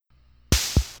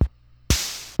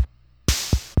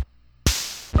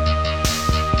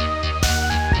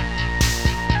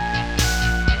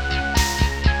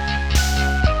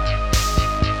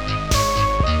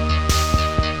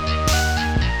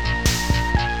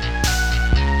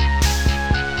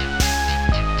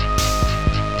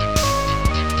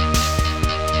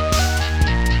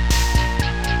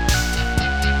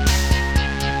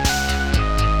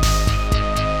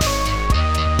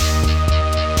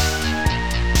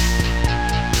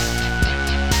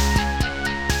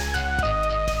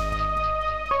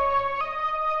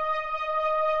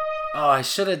I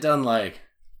should have done like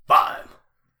 5,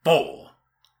 4,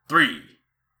 3.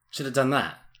 Should have done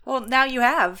that. Well, now you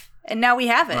have. And now we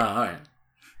have it. All right.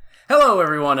 Hello,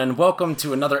 everyone, and welcome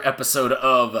to another episode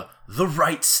of The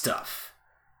Right Stuff.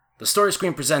 The Story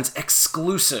Screen Presents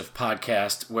exclusive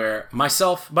podcast where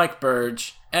myself, Mike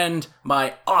Burge, and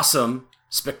my awesome,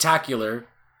 spectacular,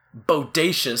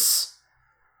 bodacious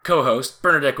co-host,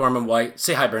 Bernadette Gorman-White.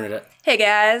 Say hi, Bernadette. Hey,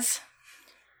 guys.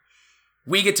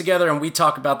 We get together and we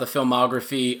talk about the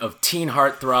filmography of teen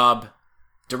heartthrob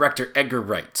director Edgar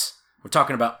Wright. We're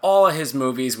talking about all of his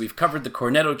movies. We've covered the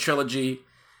Cornetto trilogy.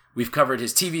 We've covered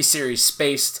his TV series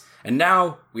Spaced. And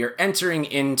now we are entering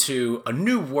into a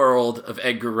new world of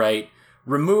Edgar Wright,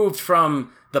 removed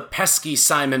from the pesky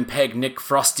Simon Pegg Nick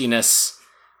Frostiness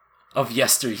of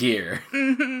yesteryear.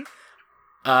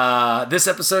 This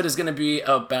episode is going to be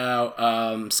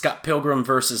about Scott Pilgrim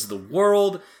vs. the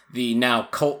World, the now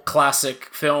cult classic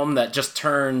film that just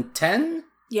turned 10?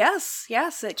 Yes,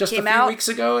 it just came a few out weeks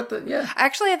ago.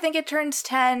 Actually, I think it turns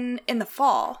 10 in the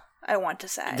fall, I want to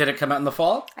say. Did it come out in the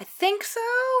fall? I think so.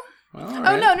 Well, Oh,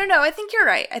 right. no, I think you're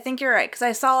right. Because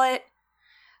I saw it.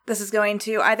 This is going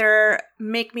to either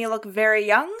make me look very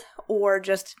young or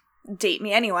just date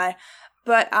me anyway.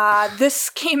 But this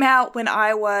came out when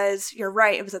you're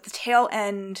right, it was at the tail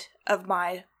end of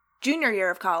my junior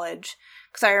year of college.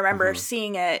 Because I remember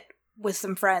seeing it with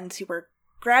some friends who were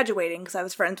graduating, because I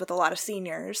was friends with a lot of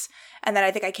seniors. And then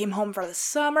I think I came home for the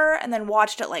summer and then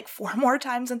watched it like 4 more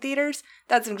times in theaters.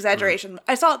 That's an exaggeration.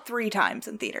 I saw it 3 times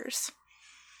in theaters.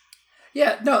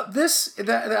 Yeah, no,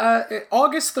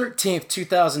 August 13th,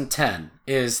 2010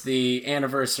 is the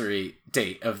anniversary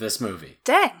date of this movie.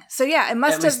 Dang. So yeah, it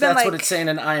must have been that's what it's saying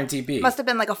in IMDb. Must have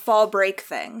been like a fall break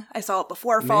thing. I saw it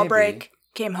before fall break,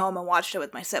 came home and watched it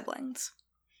with my siblings.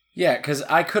 Yeah, because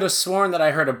I could have sworn that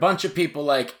I heard a bunch of people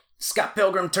like, Scott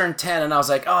Pilgrim turned 10, and I was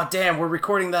like, oh, damn, we're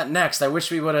recording that next. I wish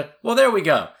we would have... Well, there we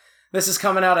go. This is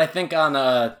coming out, I think, on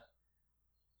the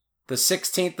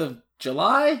 16th of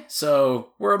July, so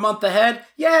we're a month ahead.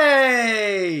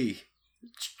 Yay!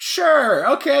 Sure,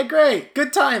 okay, great.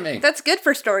 Good timing. That's good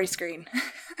for Story Screen.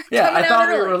 Yeah, I thought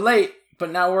we were late, but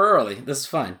now we're early. This is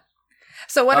fine.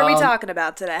 So what are we talking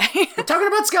about today? We're talking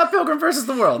about Scott Pilgrim vs.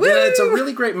 the World. Yeah, it's a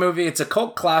really great movie. It's a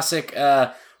cult classic.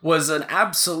 Was an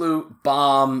absolute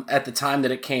bomb at the time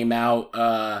that it came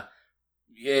out.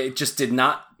 It just it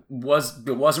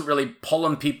wasn't really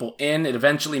pulling people in. It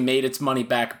eventually made its money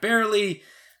back barely.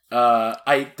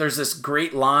 There's this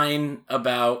great line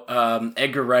about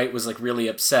Edgar Wright was like really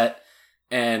upset,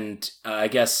 and I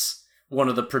guess one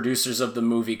of the producers of the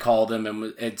movie called him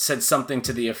and it said something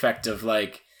to the effect of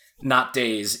like, not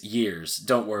days, years.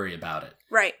 Don't worry about it.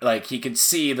 Right. Like he could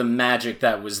see the magic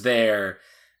that was there.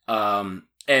 And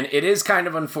it is kind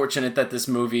of unfortunate that this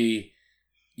movie,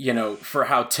 you know, for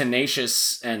how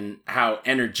tenacious and how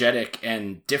energetic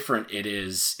and different it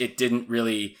is, it didn't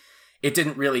really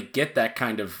get that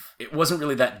kind of, it wasn't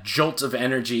really that jolt of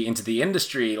energy into the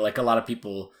industry like a lot of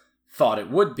people thought it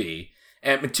would be.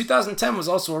 And 2010 was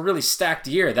also a really stacked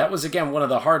year. That was, again, one of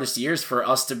the hardest years for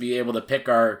us to be able to pick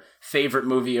our favorite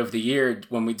movie of the year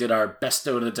when we did our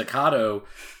Besto de Decado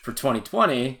for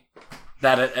 2020,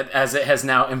 that as it has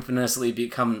now infamously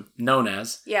become known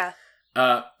as. Yeah.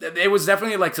 It was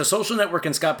definitely like The Social Network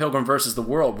and Scott Pilgrim vs. the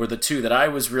World were the two that I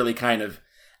was really kind of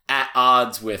at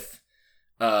odds with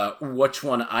which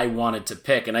one I wanted to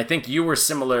pick. And I think you were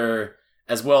similar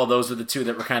as well. Those were the two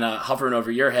that were kind of hovering over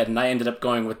your head. And I ended up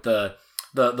going with the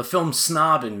film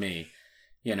snob in me,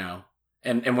 you know,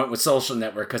 and went with Social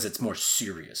Network because it's more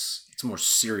serious. It's a more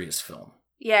serious film.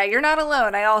 Yeah, you're not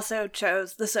alone. I also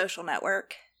chose The Social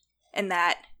Network in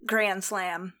that grand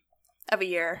slam of a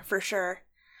year, for sure.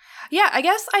 Yeah, I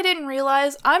guess I didn't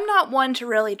realize I'm not one to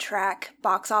really track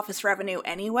box office revenue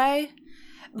anyway,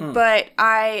 but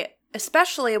I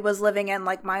especially was living in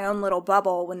like my own little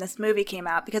bubble when this movie came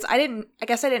out because I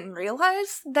guess I didn't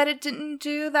realize that it didn't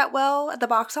do that well at the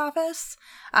box office.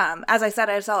 As I said,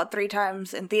 I saw it 3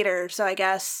 times in theaters, so I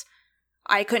guess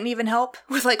I couldn't even help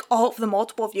with like all of the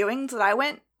multiple viewings that I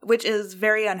went, which is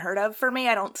very unheard of for me.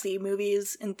 I don't see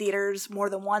movies in theaters more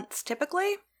than once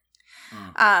typically.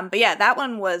 But yeah, that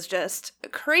one was just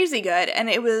crazy good, and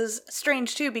it was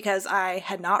strange too because I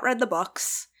had not read the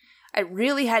books. I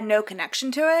really had no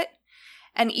connection to it.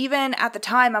 And even at the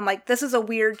time, I'm like, this is a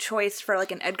weird choice for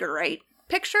like an Edgar Wright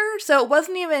picture. So it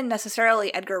wasn't even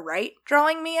necessarily Edgar Wright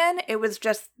drawing me in. It was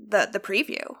just the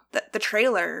preview. The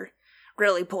trailer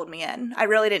really pulled me in. I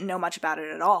really didn't know much about it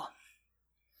at all.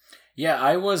 Yeah,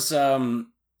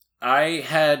 I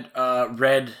had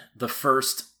read the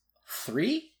first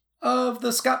 3 of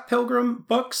the Scott Pilgrim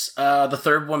books. The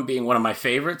third one being one of my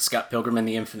favorites, Scott Pilgrim and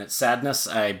the Infinite Sadness.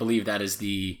 I believe that's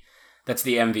the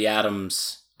MV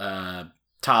Adams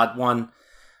Todd one.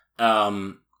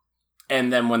 And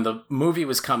then when the movie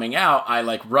was coming out, I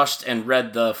rushed and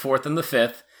read the fourth and the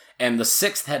fifth, and the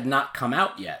sixth had not come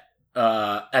out yet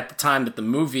at the time that the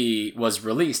movie was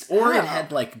released, or it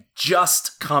had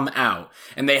just come out.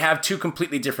 And they have two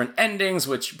completely different endings,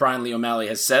 which Brian Lee O'Malley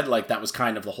has said that was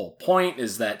kind of the whole point,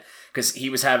 is that because he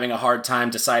was having a hard time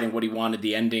deciding what he wanted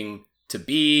the ending to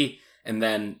be, and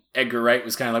then Edgar Wright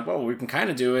was kind of well, we can kind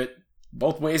of do it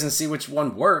both ways and see which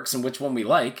one works and which one we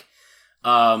like.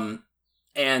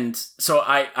 And so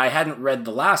I hadn't read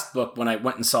the last book when I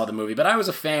went and saw the movie, but I was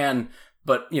a fan,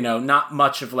 but not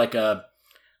much of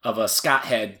a Scott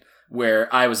head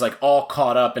where I was all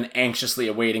caught up and anxiously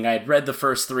awaiting. I had read the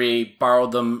first three,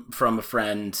 borrowed them from a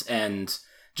friend, and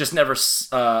just never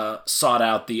sought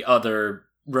out the other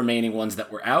remaining ones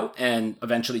that were out, and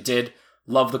eventually did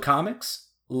love the comics,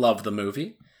 love the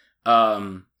movie.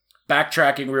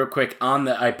 Backtracking real quick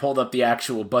I pulled up the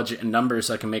actual budget and numbers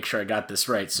so I can make sure I got this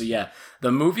right. So yeah,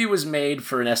 the movie was made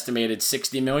for an estimated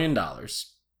 $60 million,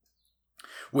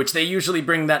 which they usually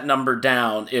bring that number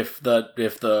down if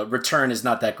the return is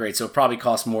not that great. So it probably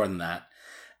costs more than that.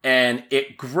 And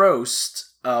it grossed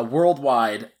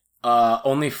worldwide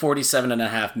only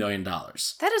 $47.5 million.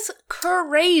 That is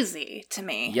crazy to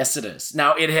me. Yes, it is.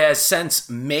 Now, it has since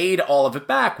made all of it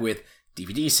back with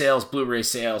DVD sales, Blu-ray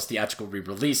sales, theatrical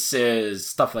re-releases,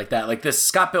 stuff like that. This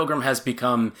Scott Pilgrim has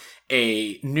become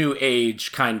a new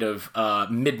age kind of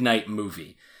midnight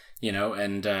movie,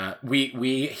 and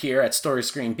we here at Story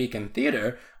Scream Beacon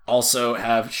Theater also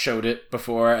have showed it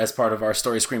before as part of our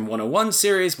Story Scream 101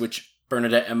 series, which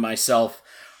Bernadette and myself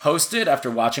hosted after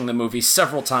watching the movie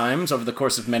several times over the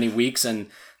course of many weeks, and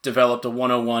developed a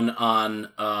 101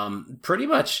 on pretty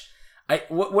much...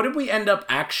 What did we end up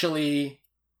actually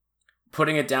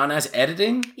putting it down as?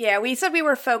 Editing? Yeah, we said we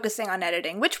were focusing on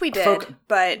editing, which we did,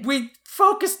 but... We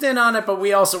focused in on it, but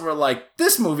we also were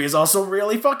this movie is also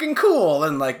really fucking cool,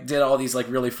 and did all these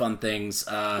really fun things.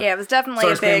 Yeah, it was definitely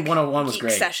a big 101 was geek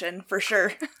great. Session, for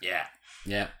sure.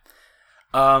 Yeah.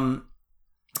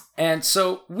 And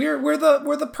so we're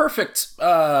the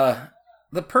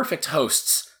perfect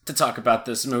hosts to talk about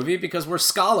this movie because we're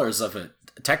scholars of it,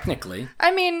 technically.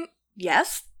 I mean,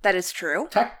 yes, that is true.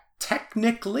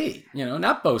 Technically,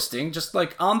 not boasting, just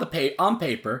on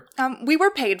paper. We were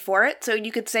paid for it, so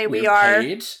you could say we are are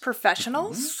paid.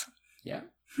 Professionals. Yeah.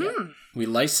 Yeah. We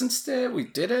licensed it. We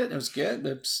did it. It was good.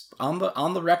 It's on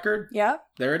the record. Yeah.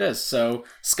 There it is. So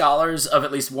scholars of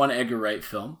at least one Edgar Wright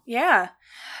film. Yeah.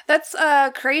 That's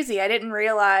crazy. I didn't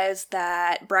realize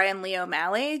that Brian Lee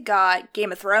O'Malley got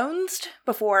Game of Thrones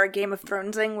before Game of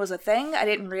Thronesing was a thing. I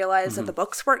didn't realize that the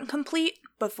books weren't complete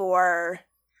before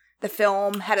the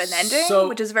film had an ending,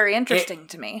 which is very interesting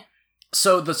to me.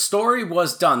 So the story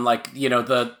was done.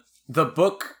 The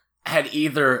book had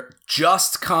either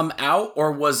just come out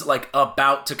or was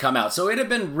about to come out. So it had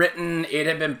been written, it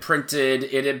had been printed,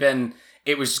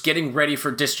 it was getting ready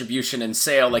for distribution and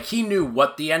sale. He knew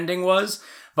what the ending was,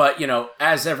 but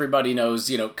as everybody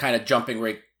knows, kind of jumping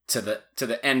right to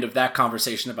the end of that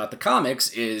conversation about the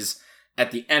comics is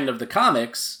at the end of the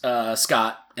comics,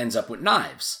 Scott ends up with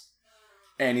knives.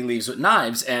 And he leaves with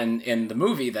knives, and in the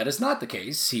movie, that is not the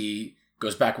case. He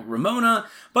goes back with Ramona,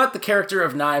 but the character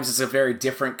of Knives is a very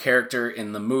different character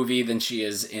in the movie than she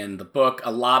is in the book.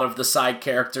 A lot of the side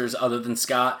characters, other than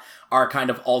Scott, are kind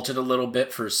of altered a little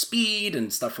bit for speed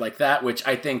and stuff like that, which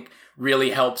I think really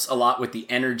helps a lot with the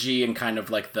energy and kind of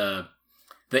the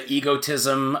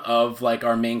egotism of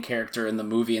our main character in the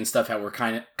movie and stuff, how we're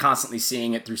kind of constantly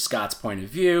seeing it through Scott's point of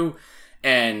view.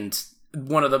 And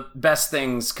one of the best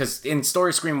things, because in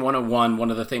Story Scream 101,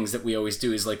 one of the things that we always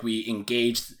do is we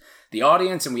engage the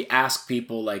audience and we ask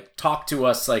people talk to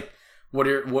us, what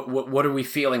are we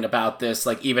feeling about this,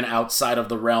 even outside of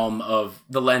the realm of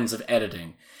the lens of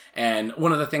editing. And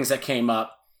one of the things that came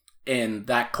up in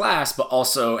that class, but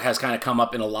also has kind of come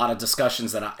up in a lot of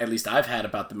discussions that at least I've had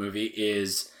about the movie,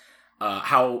 is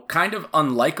how kind of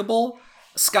unlikable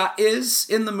Scott is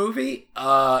in the movie.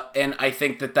 And I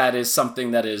think that is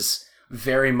something that is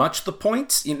very much the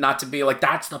point. Not to be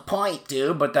that's the point,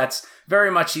 dude, but that's very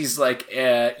much he's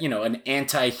an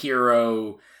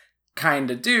anti-hero kind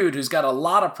of dude who's got a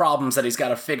lot of problems that he's got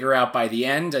to figure out by the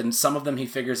end, and some of them he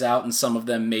figures out and some of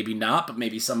them maybe not, but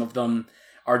maybe some of them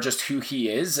are just who he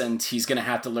is, and he's going to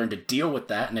have to learn to deal with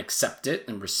that and accept it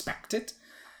and respect it.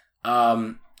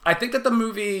 I think that the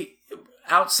movie,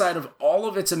 outside of all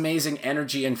of its amazing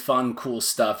energy and fun, cool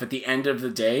stuff, at the end of the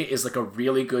day is like a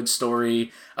really good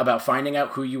story about finding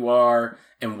out who you are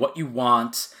and what you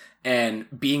want and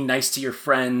being nice to your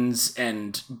friends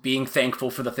and being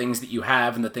thankful for the things that you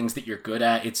have and the things that you're good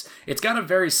at. It's got a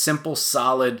very simple,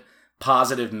 solid,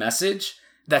 positive message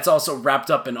that's also wrapped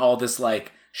up in all this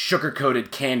like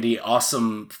sugar-coated candy,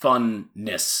 awesome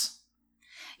funness.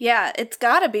 Yeah, it's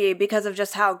gotta be because of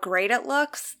just how great it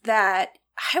looks that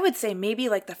I would say maybe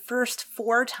like the first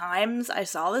 4 times I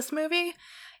saw this movie,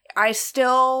 I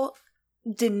still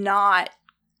did not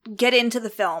get into the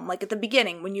film. Like at the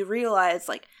beginning when you realize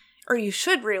like, or you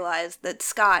should realize that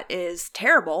Scott is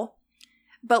terrible.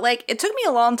 But like it took me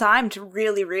a long time to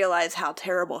really realize how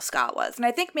terrible Scott was. And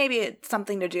I think maybe it's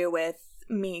something to do with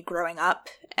me growing up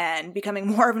and becoming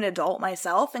more of an adult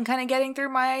myself and kind of getting through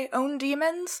my own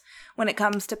demons when it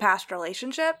comes to past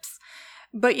relationships.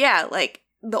 But yeah, like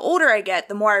the older I get,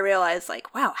 the more I realize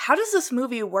like, wow, how does this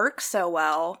movie work so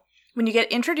well when you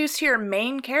get introduced to your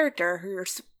main character who you're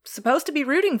supposed to be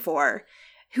rooting for,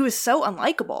 who is so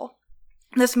unlikable?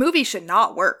 This movie should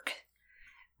not work.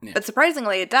 Yeah. But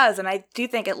surprisingly it does, and I do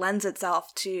think it lends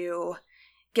itself to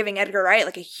giving Edgar Wright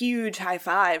like a huge high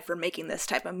five for making this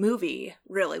type of movie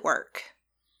really work.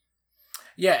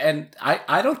 Yeah, and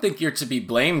I don't think you're to be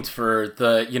blamed for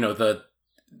the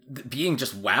being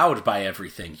just wowed by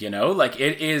everything, you know? Like,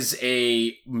 it is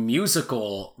a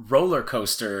musical roller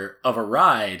coaster of a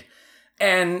ride.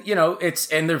 And, you know,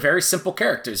 and they're very simple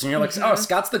characters. And you're like, oh,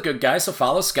 Scott's the good guy, so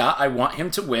follow Scott. I want him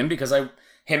to win because him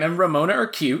and Ramona are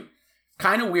cute.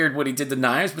 Kind of weird what he did to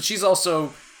Knives, but she's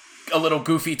also a little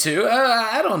goofy too.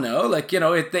 I don't know. Like, you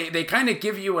know, they kind of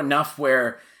give you enough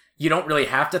where you don't really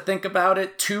have to think about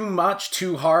it too much,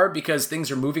 too hard, because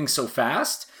things are moving so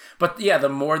fast. But yeah, the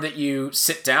more that you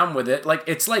sit down with it, like,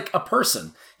 it's like a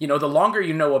person. You know, the longer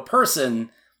you know a person,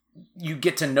 you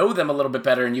get to know them a little bit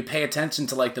better and you pay attention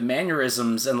to like the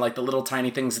mannerisms and like the little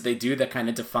tiny things that they do that kind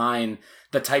of define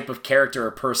the type of character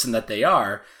or person that they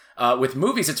are. With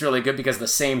movies, it's really good because the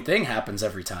same thing happens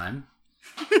every time.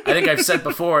 I think I've said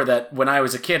before that when I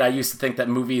was a kid, I used to think that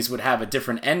movies would have a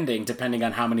different ending depending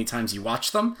on how many times you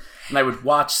watch them. And I would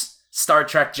watch Star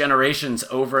Trek Generations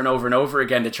over and over and over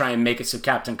again to try and make it so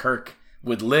Captain Kirk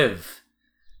would live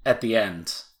at the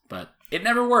end. But it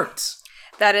never worked.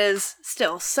 That is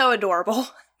still so adorable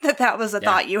that was a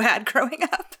thought you had growing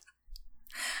up.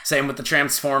 Same with the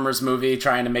Transformers movie,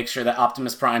 trying to make sure that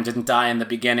Optimus Prime didn't die in the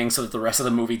beginning so that the rest of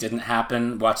the movie didn't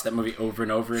happen. Watch that movie over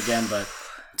and over again, but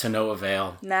to no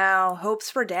avail. No,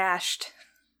 hopes were dashed.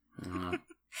 But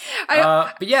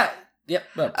yeah.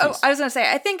 I was going to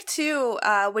say, I think too,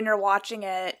 when you're watching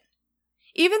it,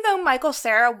 even though Michael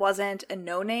Cera wasn't a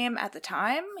no-name at the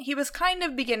time, he was kind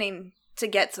of beginning to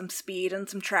get some speed and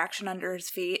some traction under his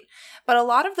feet. But a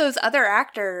lot of those other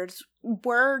actors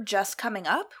were just coming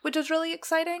up, which is really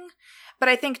exciting. But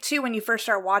I think too, when you first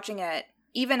start watching it,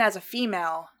 even as a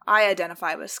female, I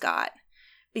identify with Scott.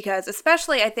 Because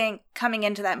especially, I think, coming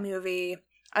into that movie,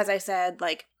 as I said,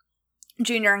 like,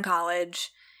 junior in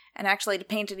college, and actually to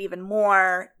paint it even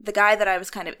more, the guy that I was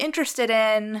kind of interested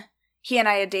in, he and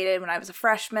I had dated when I was a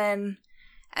freshman,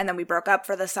 and then we broke up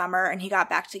for the summer, and he got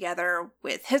back together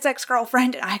with his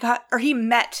ex-girlfriend, and he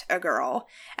met a girl,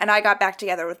 and I got back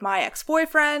together with my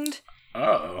ex-boyfriend.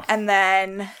 Oh. And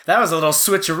then... That was a little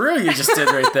switcheroo you just did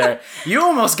right there. You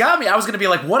almost got me. I was going to be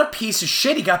like, what a piece of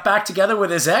shit. He got back together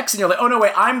with his ex. And you're like, oh, no,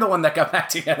 wait, I'm the one that got back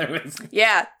together with his...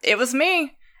 Yeah, it was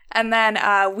me. And then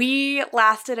we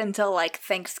lasted until, like,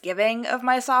 Thanksgiving of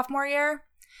my sophomore year.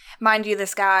 Mind you,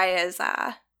 this guy is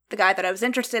the guy that I was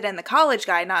interested in, the college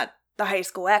guy, not the high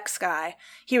school ex guy.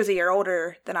 He was a year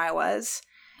older than I was.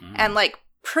 And, like,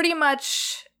 pretty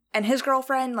much... And his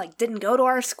girlfriend, like, didn't go to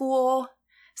our school.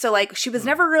 So, like, she was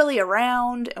never really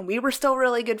around, and we were still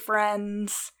really good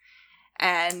friends.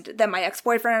 And then my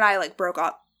ex-boyfriend and I, like, broke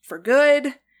up for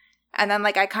good. And then,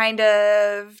 like, I kind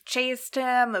of chased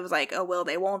him. It was like, oh, will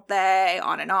they, won't they?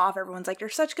 On and off. Everyone's like, you're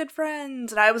such good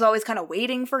friends. And I was always kind of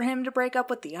waiting for him to break up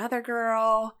with the other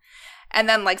girl. And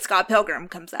then, like, Scott Pilgrim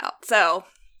comes out. So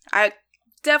I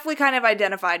definitely kind of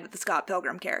identified with the Scott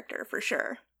Pilgrim character, for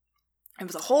sure. It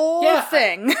was a whole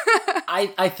thing.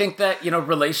 I think that, you know,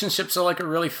 relationships are like a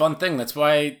really fun thing. That's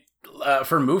why,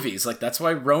 for movies, like, that's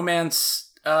why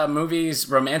romance movies,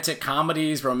 romantic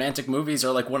comedies, romantic movies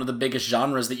are like one of the biggest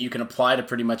genres that you can apply to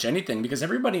pretty much anything, because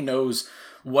everybody knows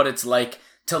what it's like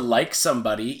to like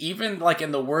somebody, even like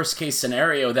in the worst case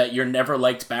scenario that you're never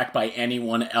liked back by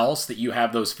anyone else that you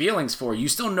have those feelings for. You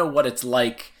still know what it's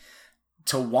like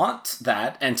to want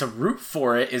that, and to root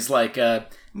for it is like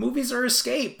movies are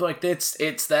escape. Like,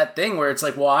 it's that thing where it's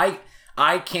like, well,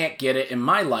 I can't get it in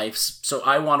my life, so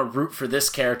I want to root for this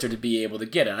character to be able to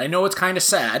get it. I know it's kind of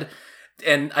sad,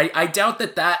 and I doubt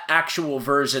that actual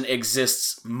version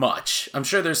exists much. I'm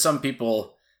sure there's some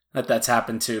people that's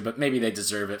happened to, but maybe they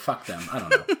deserve it. Fuck them. I don't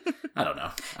know. I don't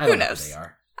know. I don't know who they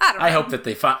are. I don't know. I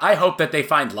hope that they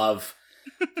find love.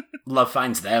 Love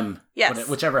finds them. Yes.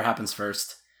 Whichever happens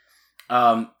first.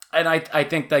 And I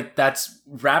think that's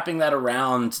wrapping that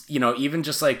around, even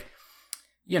just like,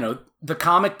 the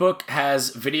comic book has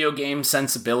video game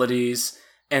sensibilities.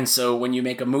 And so when you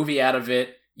make a movie out of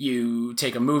it, you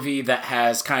take a movie that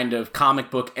has kind of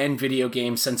comic book and video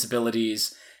game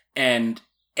sensibilities, and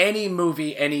any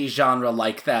movie, any genre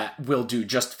like that will do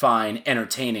just fine in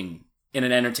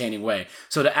an entertaining way.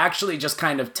 So to actually just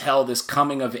kind of tell this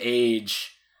coming of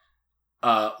age,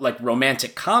 like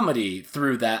romantic comedy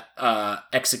through that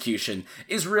execution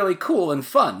is really cool and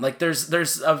fun. Like there's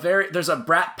a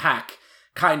Brat Pack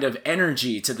kind of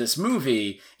energy to this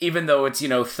movie, even though it's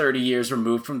 30 years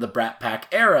removed from the Brat Pack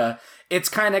era. It's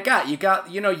kind of you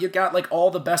got like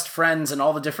all the best friends and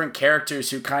all the different characters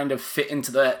who kind of fit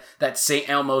into that St.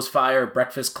 Elmo's Fire,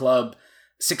 Breakfast Club,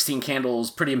 16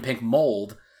 Candles, Pretty in Pink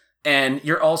mold. And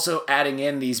you're also adding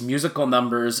in these musical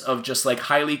numbers of just like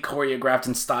highly choreographed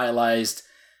and stylized,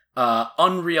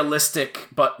 unrealistic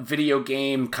but video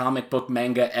game, comic book,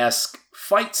 manga-esque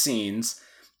fight scenes.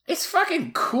 It's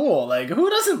fucking cool. Like, who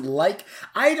doesn't like...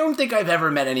 I don't think I've ever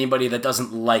met anybody that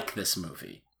doesn't like this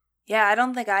movie. Yeah, I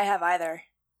don't think I have either.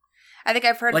 I think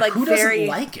I've heard who doesn't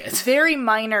like it? Very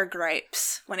minor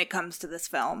gripes when it comes to this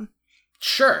film.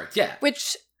 Sure, yeah.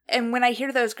 And when I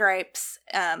hear those gripes,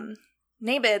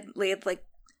 namedly, like,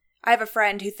 I have a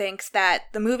friend who thinks that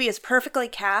the movie is perfectly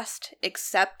cast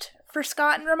except for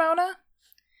Scott and Ramona.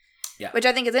 Yeah. Which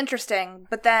I think is interesting,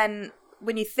 but then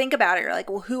when you think about it, you're like,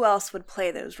 well, who else would play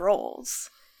those roles?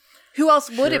 Who else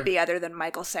would it be other than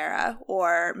Michael Cera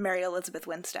or Mary Elizabeth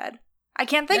Winstead? I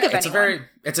can't think of anyone.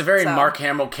 It's a very Mark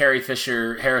Hamill, Carrie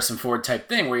Fisher, Harrison Ford type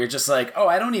thing where you're just like, oh,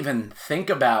 I don't even think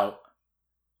about,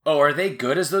 oh, are they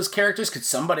good as those characters? Could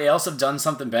somebody else have done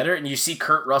something better? And you see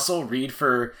Kurt Russell read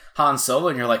for Han Solo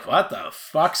and you're like, what the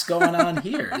fuck's going on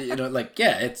here? And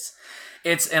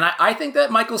I think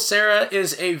that Michael Cera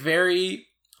is a very,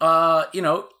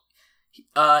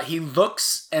 he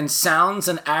looks and sounds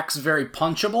and acts very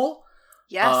punchable.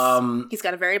 Yes, he's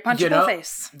got a very punchable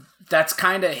face. That's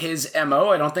kind of his MO.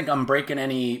 I don't think I'm breaking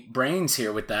any brains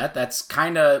here with that. That's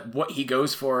kind of what he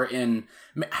goes for in...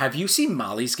 Have you seen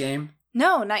Molly's Game?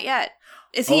 No, not yet.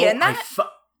 Is he in that?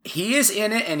 He is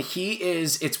in it, and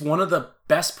it's one of the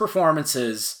best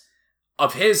performances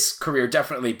of his career,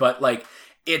 definitely. But, like,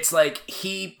 it's like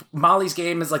Molly's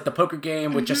Game is like the poker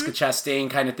game with Jessica Chastain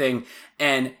kind of thing.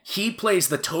 And he plays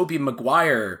the Tobey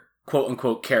Maguire,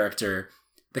 quote-unquote, character.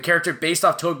 The character based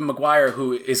off Tobey Maguire,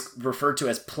 who is referred to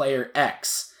as Player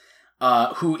X,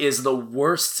 who is the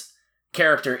worst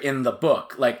character in the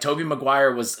book. Like, Tobey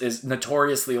Maguire is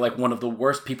notoriously like one of the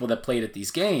worst people that played at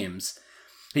these games.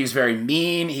 He was very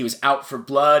mean. He was out for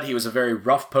blood. He was a very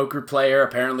rough poker player.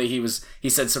 Apparently, he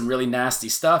said some really nasty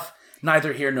stuff.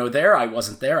 Neither here nor there. I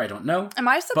wasn't there. I don't know. Am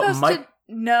I supposed to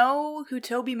know who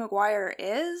Tobey Maguire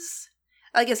is?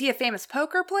 Like, is he a famous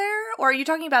poker player? Or are you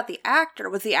talking about the actor?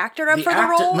 Was the actor up for the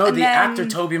role? No, the actor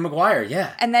Tobey Maguire,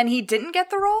 yeah. And then he didn't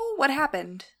get the role? What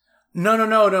happened? No.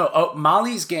 Oh,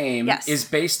 Molly's Game is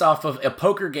based off of a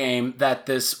poker game that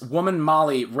this woman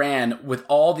Molly ran with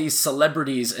all these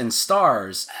celebrities and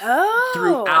stars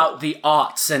throughout the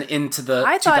aughts and into the 2010s.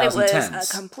 I thought it was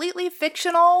a completely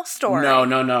fictional story.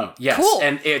 No. Yes. Cool.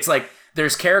 And it's like...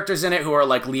 There's characters in it who are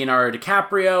like Leonardo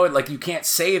DiCaprio, and like you can't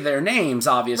say their names,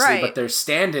 obviously, but there's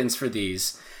stand-ins for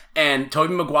these. And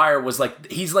Tobey Maguire was like,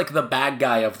 he's like the bad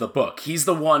guy of the book. He's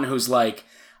the one who's like,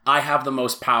 I have the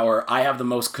most power, I have the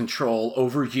most control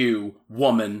over you,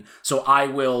 woman, so I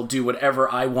will do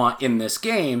whatever I want in this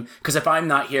game, because if I'm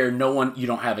not here, you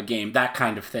don't have a game, that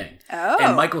kind of thing. Oh.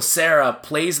 And Michael Cera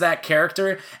plays that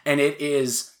character, and it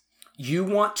is... You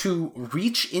want to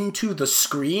reach into the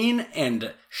screen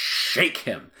and shake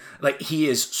him. Like, he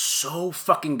is so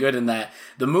fucking good in that.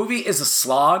 The movie is a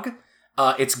slog.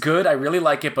 It's good. I really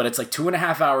like it, but it's like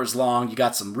 2.5 hours long. You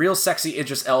got some real sexy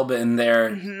Idris Elba in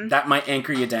there. That might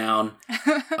anchor you down.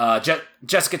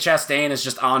 Jessica Chastain is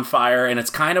just on fire, and it's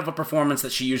kind of a performance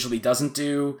that she usually doesn't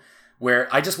do. Where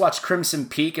I just watched Crimson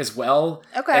Peak as well.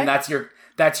 Okay. And that's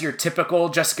your typical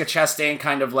Jessica Chastain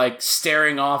kind of like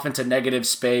staring off into negative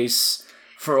space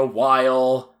for a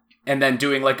while and then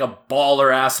doing like a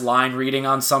baller ass line reading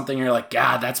on something. You're like,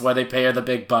 God, that's why they pay her the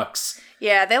big bucks.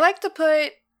 Yeah, they like to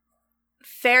put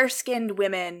fair-skinned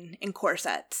women in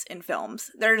corsets in films.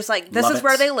 They're just like, this is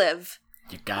where they live.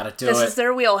 You gotta do this it. is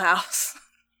their wheelhouse.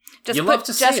 Just You put love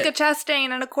to see Jessica it.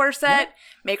 Chastain in a corset,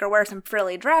 make her wear some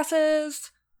frilly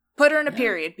dresses, put her in a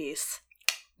period piece.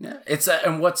 Yeah, it's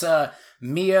and what's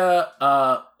Mia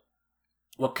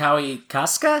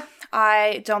Wasikowska?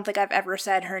 I don't think I've ever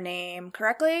said her name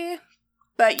correctly,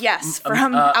 but yes,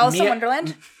 from Alice in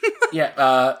Wonderland.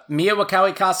 Yeah, Mia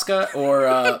Wasikowska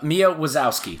or Mia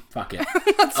Wazowski. Fuck it.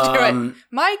 Let's do it.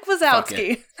 Mike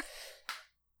Wazowski.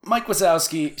 Mike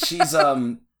Wazowski. She's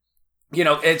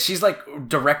she's like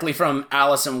directly from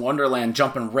Alice in Wonderland,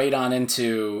 jumping right on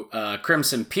into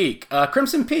Crimson Peak.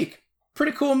 Crimson Peak,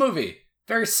 pretty cool movie.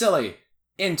 Very silly.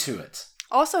 Into it.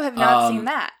 Also have not seen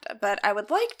that, but I would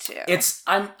like to.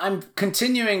 I'm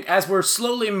continuing as we're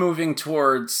slowly moving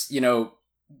towards,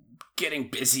 getting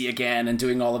busy again and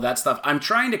doing all of that stuff. I'm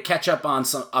trying to catch up on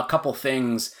a couple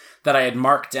things that I had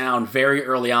marked down very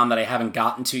early on that I haven't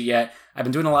gotten to yet. I've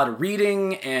been doing a lot of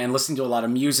reading and listening to a lot of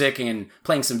music and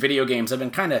playing some video games. I've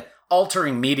been kind of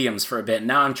altering mediums for a bit.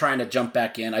 Now I'm trying to jump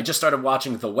back in. I just started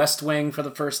watching The West Wing for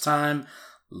the first time.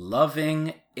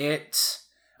 Loving it.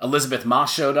 Elizabeth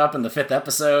Moss showed up in the 5th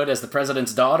episode as the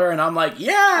president's daughter, and I'm like,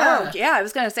 yeah! Oh, yeah, I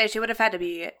was going to say she would have had to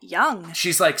be young.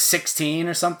 She's like 16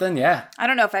 or something, yeah. I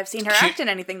don't know if I've seen her act in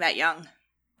anything that young.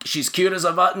 She's cute as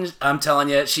a button, I'm telling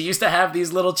you. She used to have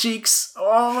these little cheeks.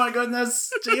 Oh my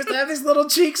goodness. She used to have these little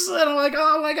cheeks, and I'm like,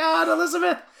 oh my god,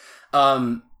 Elizabeth!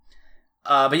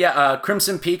 But yeah,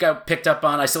 Crimson Peak I picked up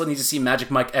on. I still need to see Magic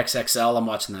Mike XXL. I'm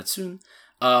watching that soon.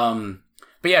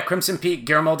 But yeah, Crimson Peak,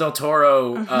 Guillermo del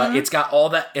Toro. It's got all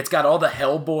the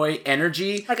Hellboy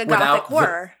energy, like a gothic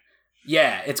horror.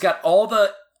 It's got all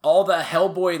the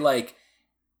Hellboy like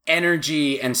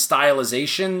energy and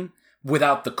stylization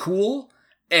without the cool,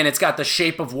 and it's got the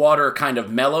Shape of Water kind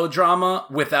of melodrama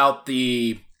without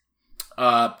the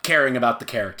caring about the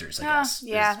characters. I guess.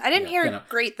 Yeah, I didn't hear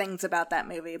great things about that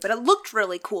movie, but it looked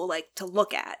really cool, like to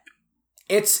look at.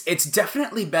 It's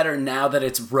definitely better now that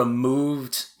it's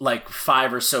removed like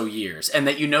 5 or so years, and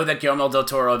that that Guillermo del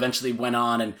Toro eventually went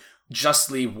on and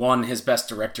justly won his Best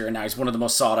Director, and now he's one of the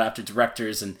most sought after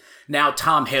directors. And now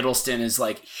Tom Hiddleston is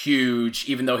like huge,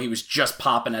 even though he was just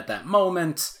popping at that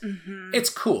moment. It's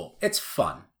cool. It's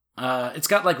fun. It's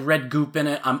got like red goop in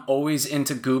it. I'm always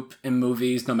into goop in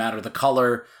movies, no matter the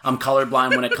color. I'm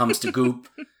colorblind when it comes to goop.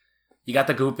 You got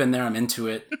the goop in there, I'm into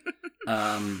it.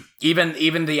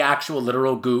 Even the actual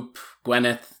literal goop,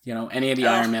 Gwyneth, any of the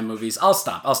Iron Man movies. I'll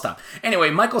stop.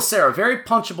 Anyway, Michael Cera, very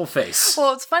punchable face.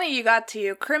 Well, it's funny you got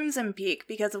to Crimson Peak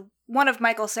because one of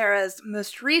Michael Cera's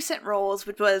most recent roles,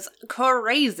 which was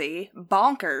crazy,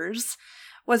 bonkers,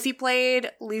 was he played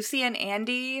Lucy and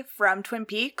Andy from Twin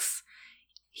Peaks.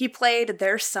 He played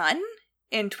their son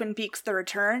in Twin Peaks The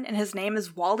Return, and his name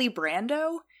is Wally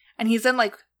Brando, and he's in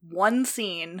like one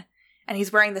scene. And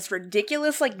he's wearing this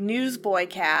ridiculous, like, newsboy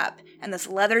cap and this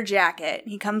leather jacket.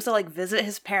 He comes to, like, visit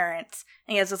his parents.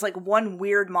 And he has this, like, one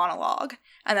weird monologue.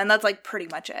 And then that's, like, pretty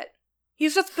much it.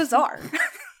 He's just bizarre.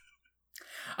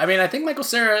 I mean, I think Michael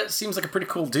Cera seems like a pretty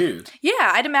cool dude. Yeah,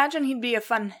 I'd imagine he'd be a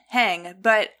fun hang.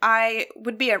 But I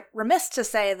would be remiss to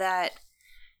say that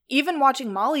even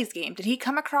watching Molly's Game, did he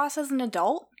come across as an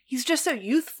adult? He's just so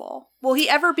youthful. Will he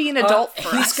ever be an adult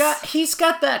for us? He's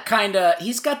got that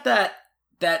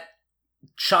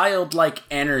childlike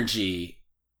energy,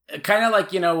 kind of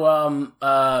like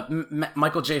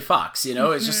Michael J. Fox.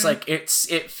 It's just like it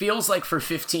feels like for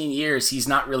 15 years he's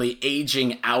not really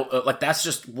aging out. Like that's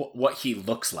just what he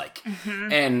looks like.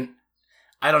 And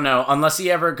I don't know, unless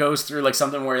he ever goes through like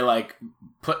something where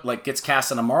he gets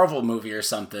cast in a Marvel movie or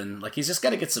something. Like he's just got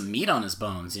to get some meat on his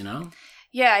bones.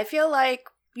 Yeah, I feel like.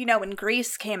 When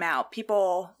Grease came out,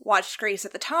 people watched Grease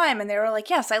at the time and they were like,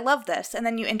 yes, I love this. And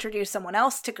then you introduce someone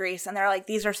else to Grease and they're like,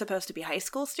 these are supposed to be high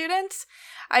school students.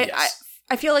 I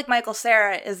feel like Michael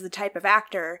Cera is the type of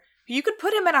actor, you could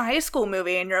put him in a high school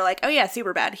movie and you're like, oh yeah,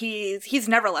 Superbad. He's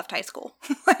never left high school.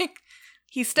 Like,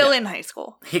 he's still in high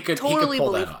school. He could totally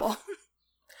pull believable. That off.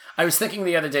 I was thinking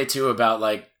the other day too about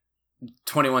like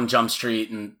 21 Jump Street,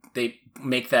 and they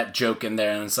make that joke in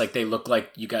there, and it's like they look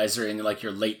like you guys are in like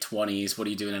your late 20s. What are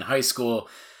you doing in high school?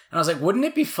 And I was like, wouldn't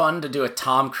it be fun to do a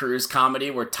Tom Cruise comedy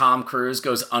where Tom Cruise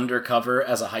goes undercover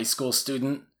as a high school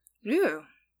student? Ooh,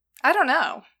 I don't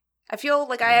know. I feel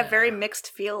like I have very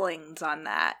mixed feelings on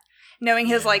that. Knowing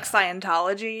his like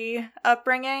Scientology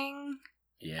upbringing.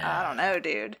 Yeah. I don't know,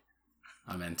 dude.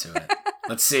 I'm into it.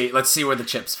 Let's see where the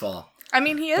chips fall. I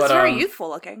mean, he is very youthful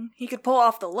looking. He could pull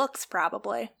off the looks,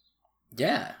 probably.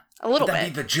 Yeah. A little bit.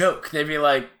 That'd be the joke. They'd be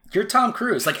like, you're Tom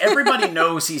Cruise. Like, everybody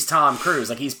knows he's Tom Cruise.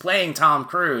 Like, he's playing Tom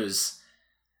Cruise,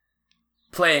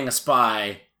 playing a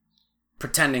spy,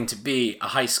 pretending to be a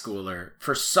high schooler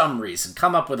for some reason.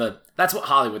 Come up with that's what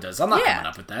Hollywood does. I'm not coming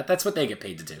up with that. That's what they get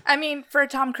paid to do. I mean, for a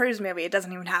Tom Cruise movie, it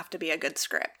doesn't even have to be a good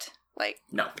script. Like,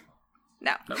 No.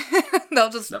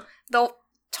 They'll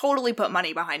totally put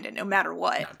money behind it no matter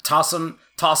what. No. Toss him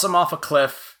off a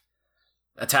cliff,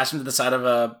 attach him to the side of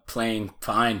a plane.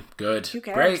 Fine. Good. Who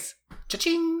cares? Great.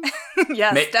 Cha-ching.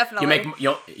 Yes, definitely.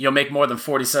 You'll make more than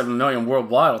 47 million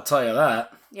worldwide, I'll tell you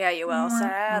that. Yeah, you will,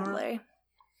 sadly.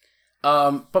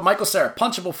 But Michael Cera,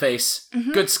 punchable face,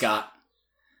 good Scott.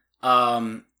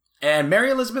 And Mary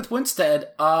Elizabeth Winstead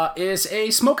is a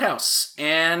smokehouse,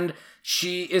 and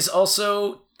she is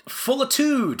also full of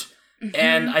tude.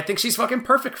 And I think she's fucking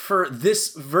perfect for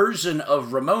this version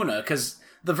of Ramona, because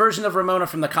the version of Ramona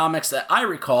from the comics that I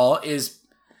recall is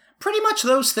pretty much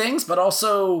those things, but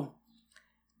also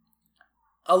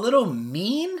a little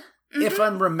mean, if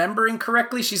I'm remembering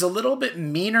correctly. She's a little bit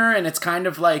meaner, and it's kind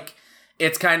of like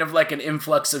an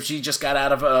influx of she just got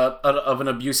out of an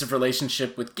abusive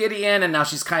relationship with Gideon, and now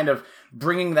she's kind of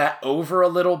bringing that over a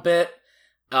little bit,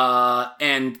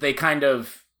 and they kind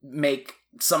of make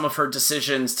some of her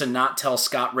decisions to not tell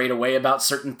Scott right away about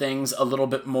certain things a little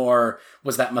bit more,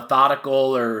 was that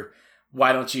methodical, or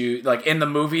why don't you, like, in the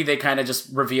movie, they kind of just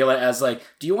reveal it as, like,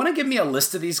 do you want to give me a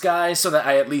list of these guys so that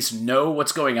I at least know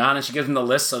what's going on? And she gives them the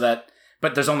list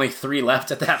but there's only 3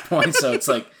 left at that point, so it's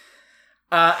like,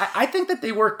 I think that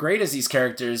they work great as these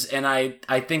characters, and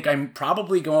I think I'm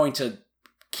probably going to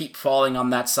keep falling on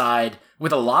that side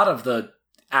with a lot of the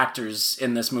actors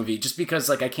in this movie, just because,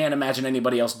 like, I can't imagine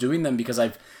anybody else doing them, because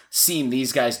I've seen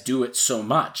these guys do it so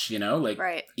much, you know? Like,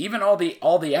 right. Even all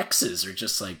the exes are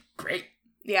just, like, great.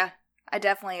 Yeah. I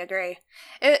definitely agree.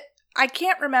 I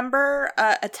can't remember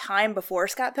a time before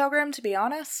Scott Pilgrim, to be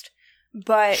honest,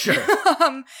 but sure.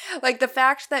 Like the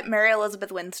fact that Mary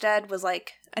Elizabeth Winstead was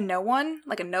like a no one,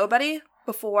 like a nobody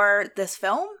before this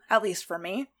film, at least for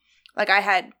me. Like I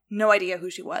had no idea who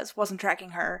she was, wasn't tracking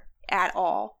her at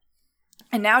all.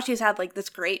 And now she's had like this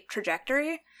great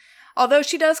trajectory. Although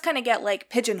she does kind of get like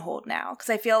pigeonholed now, because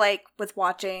I feel like with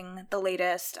watching the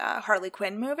latest Harley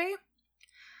Quinn movie,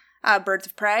 Birds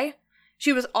of Prey,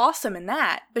 she was awesome in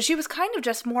that, but she was kind of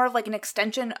just more of like an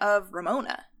extension of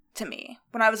Ramona to me.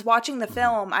 When I was watching the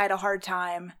film, I had a hard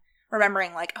time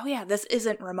remembering like, oh yeah, this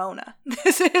isn't Ramona.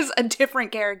 This is a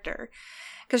different character.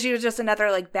 Because she was just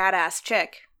another like badass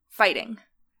chick fighting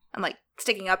and like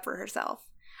sticking up for herself.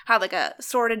 Had like a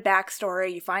sordid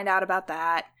backstory. You find out about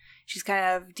that. She's kind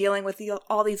of dealing with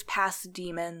all these past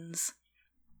demons.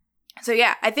 So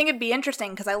yeah, I think it'd be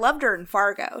interesting because I loved her in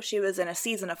Fargo. She was in a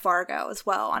season of Fargo as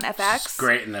well on FX. She's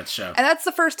great in that show. And that's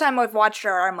the first time I've watched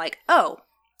her. I'm like, oh,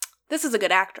 this is a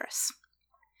good actress.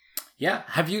 Yeah.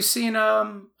 Have you seen 10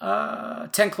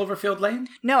 Cloverfield Lane?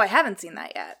 No, I haven't seen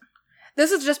that yet.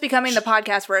 This is just becoming the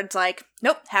podcast where it's like,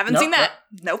 nope, haven't seen that.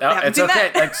 Nope, haven't seen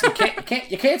that. Like,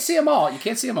 you can't see them all. You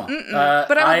can't see them all.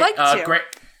 But I would like to. Great.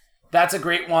 That's a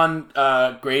great one.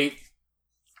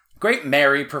 Great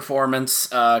Mary performance.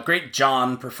 Great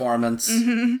John performance.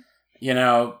 Mm-hmm. You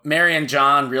know, Mary and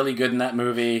John, really good in that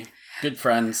movie. Good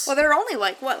friends. Well, there are only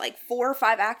like 4 or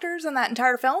 5 actors in that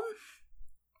entire film?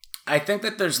 I think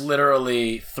that there's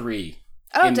literally 3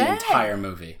 in the entire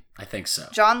movie. I think so.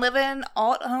 John living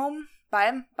all at home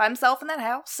by himself in that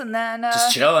house, and then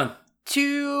just chilling.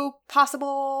 2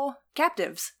 possible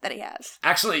captives that he has.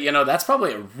 Actually, you know, that's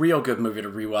probably a real good movie to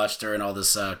rewatch during all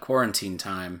this quarantine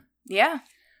time. Yeah.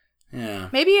 Yeah.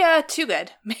 Maybe too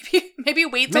good. Maybe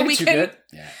wait till we can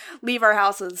leave our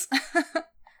houses.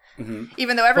 Mm-hmm.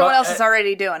 Even though everyone else is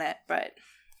already doing it, but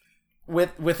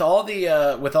with all the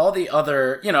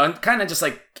other, you know, and kind of just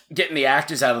like getting the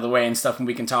actors out of the way and stuff, and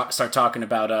we can start talking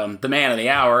about the man of the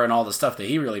hour and all the stuff that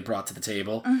he really brought to the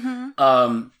table.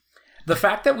 Mm-hmm. The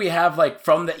fact that we have like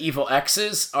from the Evil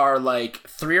X's are like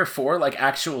 3 or 4 like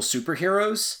actual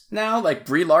superheroes now. Like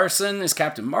Brie Larson is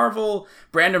Captain Marvel.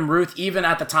 Brandon Routh, even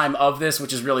at the time of this,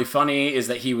 which is really funny, is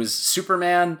that he was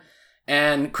Superman.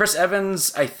 And Chris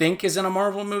Evans, I think, is in a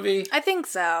Marvel movie. I think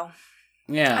so.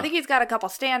 Yeah. I think he's got a couple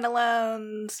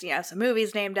standalones, you know, some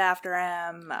movies named after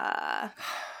him.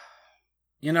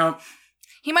 You know,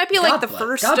 he might be like the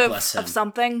first of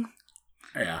something.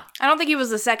 Yeah. I don't think he was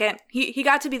the second. He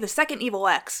got to be the second Evil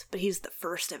X, but he's the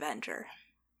first Avenger.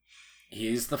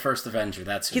 He's the first Avenger.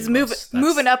 That's who he's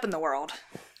moving up in the world.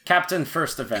 Captain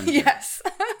First Avenger. Yes.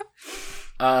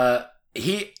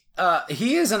 He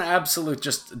is an absolute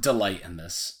just delight in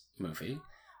this movie.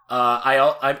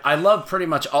 I love pretty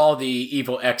much all the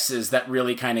Evil X's that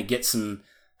really kind of get some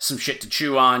shit to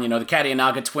chew on. You know, the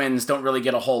Kadianaga twins don't really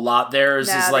get a whole lot. Theirs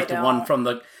is like the one from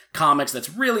the comics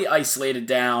that's really isolated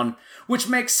down, which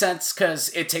makes sense because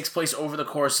it takes place over the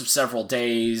course of several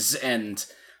days, and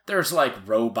there's like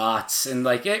robots, and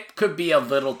like it could be a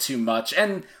little too much.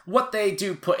 And what they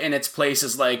do put in its place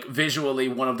is like visually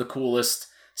one of the coolest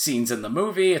scenes in the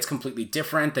movie. It's completely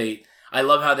different. I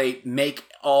love how they make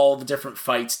all the different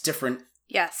fights different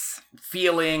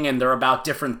feeling, and they're about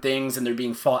different things, and they're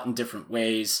being fought in different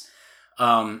ways.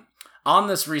 On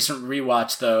this recent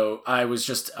rewatch, though, I was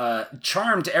just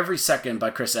charmed every second by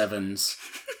Chris Evans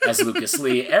as Lucas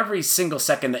Lee. Every single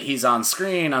second that he's on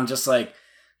screen, I'm just like,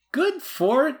 good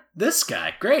for this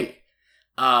guy. Great.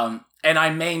 And I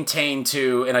maintain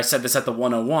too, and I said this at the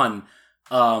 101,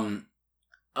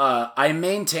 I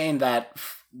maintain that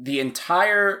the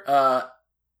entire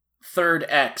Third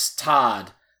X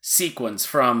Todd sequence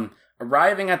from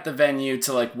arriving at the venue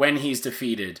to like when he's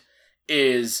defeated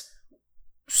is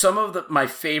some of my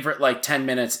favorite like 10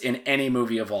 minutes in any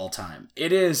movie of all time.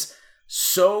 It is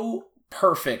so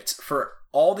perfect for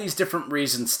all these different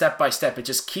reasons, step by step. It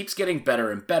just keeps getting better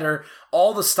and better.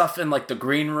 All the stuff in like the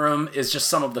green room is just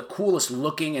some of the coolest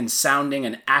looking and sounding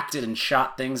and acted and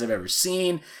shot things I've ever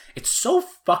seen. It's so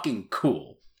fucking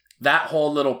cool, that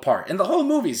whole little part. And the whole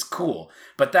movie's cool.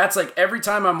 But that's like every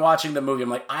time I'm watching the movie, I'm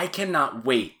like, I cannot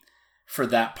wait for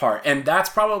that part. And that's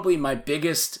probably my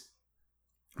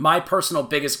personal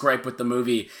biggest gripe with the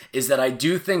movie, is that I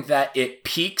do think that it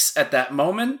peaks at that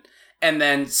moment and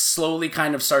then slowly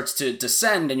kind of starts to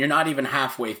descend, and you're not even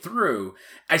halfway through.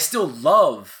 I still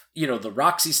love, the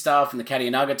Roxy stuff and the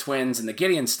Katayanaga twins and the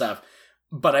Gideon stuff,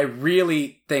 but I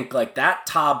really think like that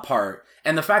Todd part,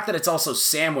 and the fact that it's also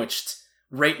sandwiched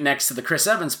right next to the Chris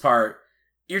Evans part,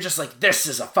 you're just like, this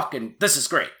is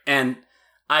great. And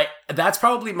that's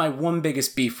probably my one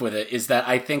biggest beef with it, is that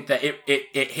I think that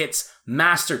it hits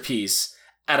masterpiece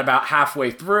at about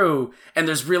halfway through, and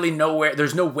there's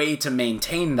no way to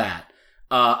maintain that.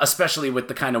 Especially with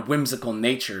the kind of whimsical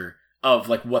nature of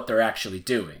like what they're actually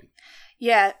doing.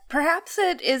 Yeah, perhaps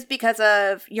it is because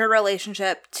of your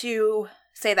relationship to,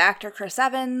 say, the actor Chris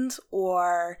Evans,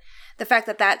 or the fact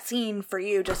that scene for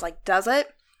you just like does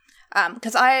it.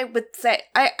 Because I would say,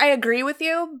 I agree with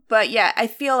you, but yeah, I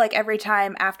feel like every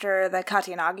time after the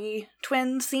Katyanagi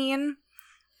twin scene,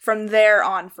 from there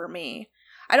on for me,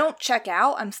 I don't check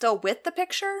out, I'm still with the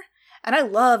picture. And I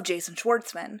love Jason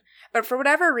Schwartzman, but for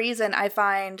whatever reason, I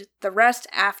find the rest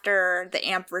after the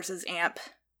Amp versus Amp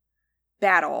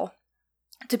battle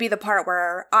to be the part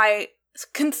where I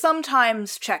can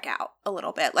sometimes check out a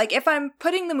little bit. Like, if I'm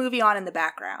putting the movie on in the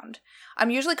background, I'm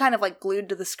usually kind of like glued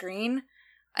to the screen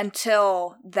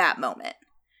until that moment.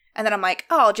 And then I'm like,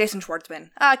 oh, Jason Schwartzman,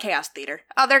 Chaos Theater.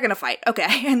 Oh, they're gonna fight.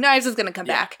 Okay, and Knives is gonna come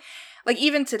back. Like,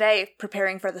 even today,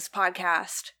 preparing for this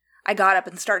podcast, I got up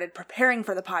and started preparing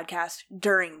for the podcast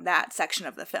during that section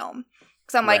of the film.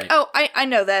 Because I'm like, oh, I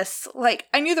know this. Like,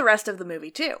 I knew the rest of the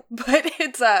movie too. But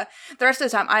it's, the rest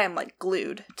of the time, I am, like,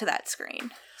 glued to that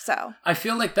screen. So. I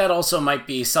feel like that also might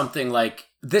be something like,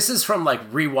 this is from,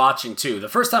 like, rewatching too. The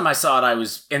first time I saw it, I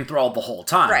was enthralled the whole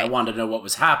time. Right. I wanted to know what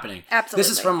was happening. Absolutely.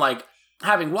 This is from, like,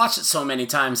 having watched it so many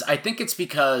times, I think it's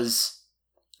because,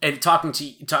 and talking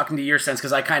to your sense,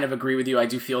 because I kind of agree with you, I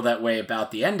do feel that way about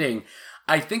the ending.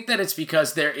 I think that it's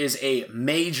because there is a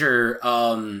major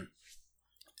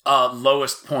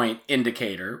lowest point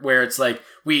indicator where it's like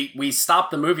we stop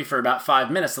the movie for about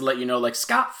 5 minutes to let you know, like,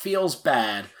 Scott feels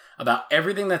bad about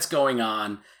everything that's going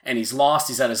on, and he's lost,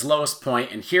 he's at his lowest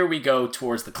point, and here we go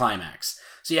towards the climax.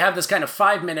 So you have this kind of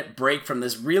 5-minute break from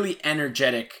this really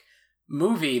energetic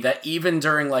movie that even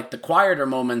during like the quieter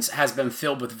moments has been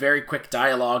filled with very quick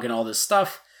dialogue and all this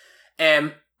stuff.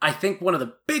 And I think one of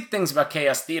the big things about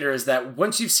Chaos Theater is that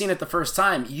once you've seen it the first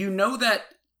time, you know that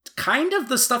kind of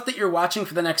the stuff that you're watching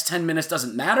for the next 10 minutes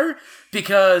doesn't matter,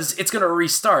 because it's going to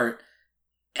restart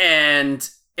and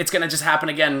it's going to just happen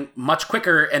again much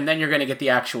quicker, and then you're going to get the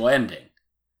actual ending.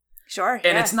 Sure.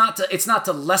 And it's not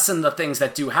to lessen the things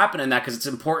that do happen in that, because it's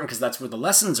important, because that's where the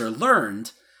lessons are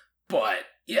learned. But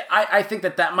yeah, I think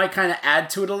that might kind of add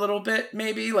to it a little bit,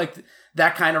 maybe, like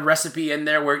that kind of recipe in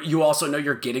there where you also know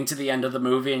you're getting to the end of the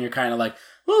movie and you're kind of like,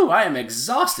 ooh, I am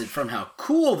exhausted from how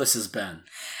cool this has been.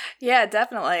 Yeah,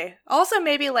 definitely. Also,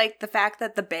 maybe like the fact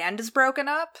that the band is broken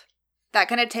up, that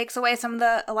kind of takes away some of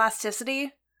the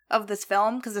elasticity of this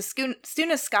film, because as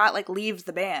soon as Scott like leaves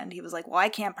the band, he was like, well, I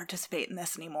can't participate in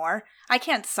this anymore. I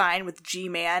can't sign with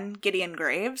G-Man, Gideon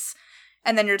Graves.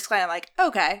 And then you're just kind of like,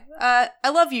 okay, I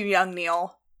love you, young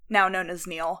Neil, now known as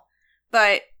Neil,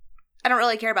 but I don't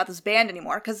really care about this band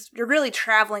anymore, because you're really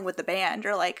traveling with the band.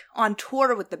 You're like on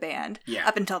tour with the band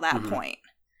up until that point.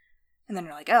 And then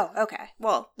you're like, oh, okay.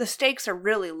 Well, the stakes are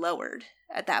really lowered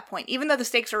at that point, even though the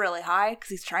stakes are really high because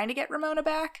he's trying to get Ramona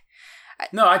back.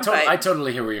 No, I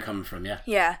totally hear where you're coming from, yeah.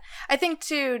 Yeah. I think,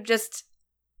 too, just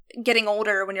getting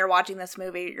older when you're watching this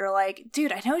movie, you're like,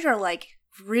 dude, I know you're, like,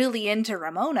 really into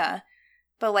Ramona,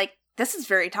 but, like, this is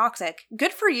very toxic.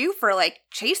 Good for you for, like,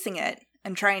 chasing it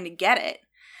and trying to get it.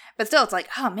 But still, it's like,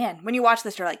 oh, man, when you watch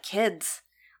this, you're like, kids,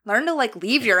 learn to, like,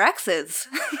 leave your exes.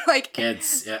 Like,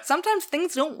 kids, yeah. Sometimes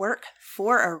things don't work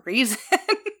for a reason.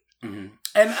 Mm-hmm.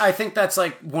 And I think that's,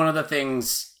 like, one of the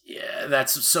things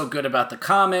that's so good about the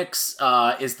comics,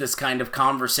 is this kind of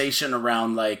conversation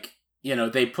around, like, you know,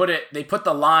 they put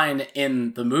the line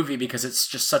in the movie because it's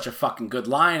just such a fucking good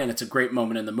line and it's a great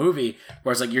moment in the movie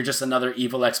where it's like, you're just another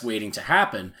evil ex waiting to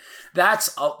happen.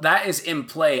 That is in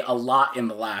play a lot in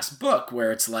the last book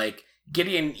where it's like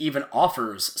Gideon even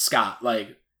offers Scott,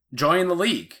 like, join the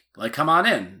League, like, come on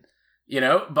in, you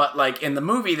know? But like in the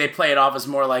movie, they play it off as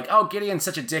more like, oh, Gideon's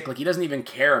such a dick. Like, he doesn't even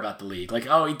care about the League. Like,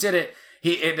 oh, he did it.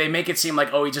 They make it seem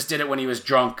like, oh, he just did it when he was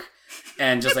drunk.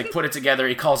 And just, like, put it together.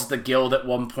 He calls it the Guild at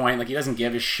one point. Like, he doesn't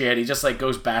give a shit. He just, like,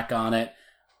 goes back on it.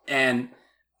 And,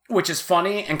 which is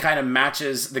funny and kind of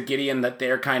matches the Gideon that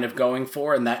they're kind of going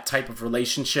for and that type of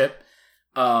relationship.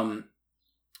 But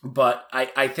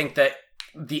I think that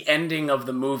the ending of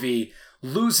the movie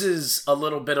loses a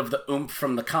little bit of the oomph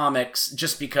from the comics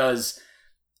just because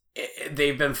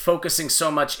they've been focusing so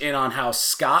much in on how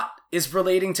Scott is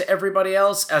relating to everybody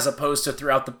else as opposed to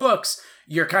throughout the books.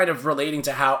 You're kind of relating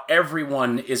to how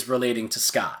everyone is relating to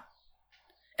Scott.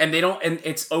 And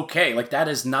it's okay. Like, that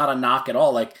is not a knock at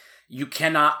all. Like, you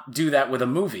cannot do that with a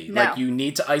movie. No. Like, you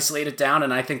need to isolate it down,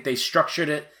 and I think they structured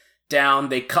it down.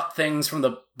 They cut things from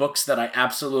the books that I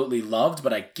absolutely loved,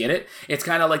 but I get it. It's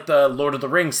kind of like the Lord of the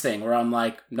Rings thing, where I'm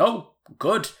like, no,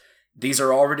 good. These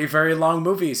are already very long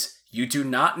movies. You do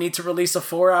not need to release a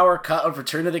 4-hour cut of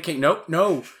Return of the King. Nope,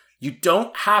 no. You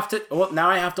don't have to. Well, now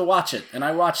I have to watch it, and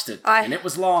I watched it, and it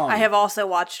was long. I have also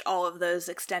watched all of those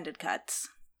extended cuts.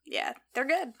 Yeah, they're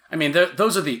good. I mean,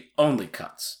 those are the only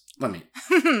cuts.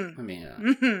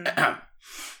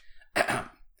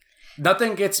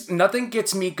 Nothing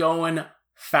gets me going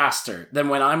faster than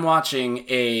when I'm watching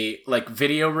a like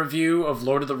video review of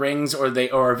Lord of the Rings, or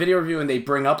a video review and they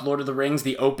bring up Lord of the Rings,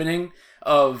 the opening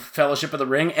of Fellowship of the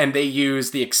Ring, and they use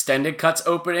the extended cuts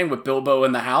opening with Bilbo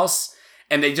in the house.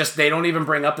 And they don't even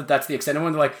bring up that that's the extended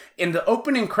one. They're like, in the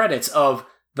opening credits of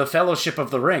The Fellowship of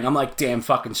the Ring. I'm like, damn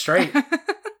fucking straight.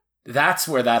 That's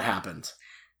where that happened.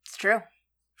 It's true.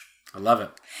 I love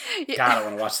it. God, I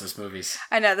want to watch those movies.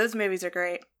 I know, those movies are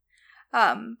great.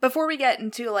 Before we get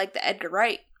into, like, the Edgar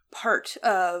Wright part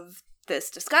of this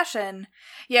discussion,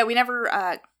 yeah, we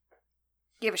never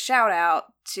gave a shout out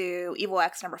to Evil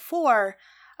Ex number 4,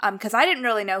 because I didn't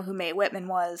really know who Mae Whitman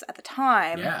was at the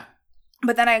time. Yeah.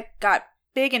 But then I got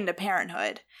big into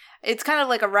Parenthood. It's kind of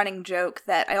like a running joke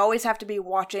that I always have to be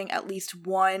watching at least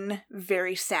one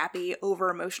very sappy,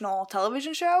 over-emotional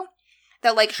television show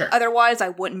that, like, sure, otherwise I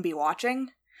wouldn't be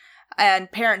watching.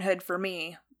 And Parenthood, for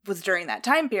me, was during that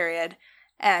time period.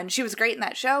 And she was great in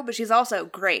that show, but she's also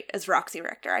great as Roxy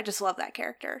Richter. I just love that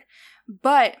character.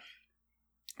 But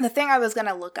the thing I was going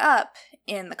to look up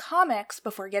in the comics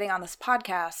before getting on this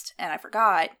podcast, and I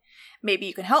forgot, maybe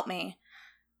you can help me.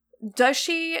 Does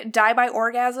she die by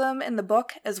orgasm in the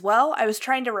book as well? I was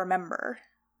trying to remember.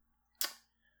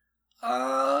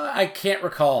 I can't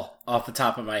recall off the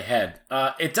top of my head.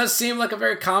 It does seem like a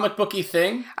very comic booky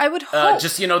thing. I would hope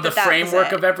just, you know, the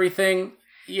framework of everything.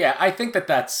 Yeah, I think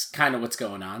that's kind of what's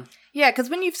going on. Yeah,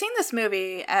 because when you've seen this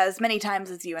movie as many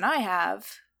times as you and I have,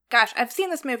 gosh, I've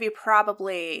seen this movie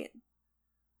probably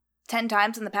 10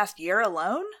 times in the past year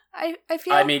alone, I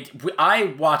feel. I mean,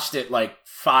 I watched it like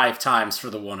 5 times for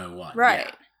the 101. Right.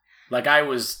 Yeah. Like, I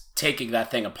was taking that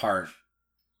thing apart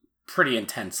pretty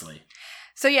intensely.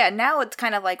 So yeah, now it's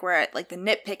kind of like we're at like the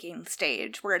nitpicking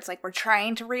stage where it's like we're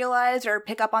trying to realize or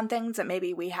pick up on things that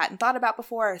maybe we hadn't thought about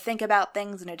before or think about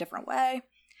things in a different way.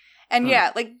 And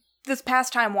yeah, like this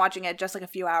past time watching it just like a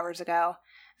few hours ago,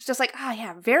 it's just like,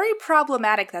 yeah, very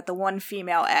problematic that the one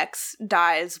female ex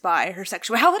dies by her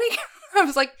sexuality. I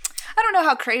was like, I don't know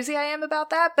how crazy I am about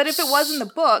that, but if it was in the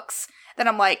books, then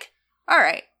I'm like, all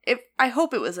right, I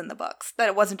hope it was in the books, that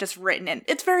it wasn't just written in.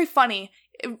 It's very funny.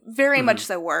 It very much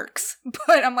so works.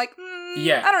 But I'm like,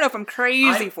 yeah, I don't know if I'm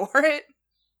crazy for it.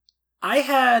 I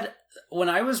had, when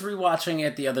I was rewatching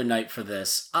it the other night for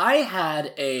this, I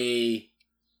had a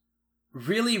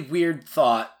really weird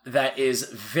thought that is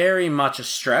very much a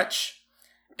stretch.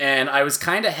 and I was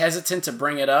kind of hesitant to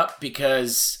bring it up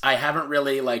because I haven't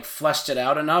really like fleshed it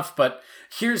out enough, but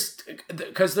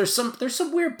because there's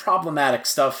some weird problematic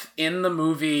stuff in the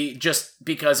movie just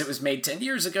because it was made 10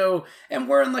 years ago, and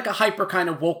we're in like a hyper kind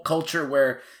of woke culture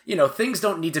where, you know, things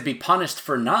don't need to be punished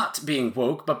for not being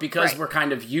woke, but because we're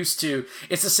kind of used to,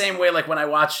 it's the same way like when I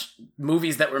watch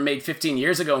movies that were made 15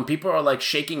 years ago and people are like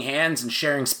shaking hands and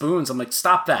sharing spoons, I'm like,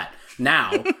 stop that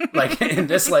now. Like in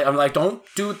this, like, I'm like, don't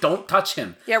touch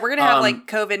him. Yeah, we're gonna have like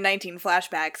COVID-19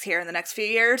 flashbacks here in the next few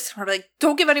years. We're like,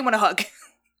 don't give anyone a hug.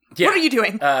 Yeah. What are you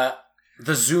doing? The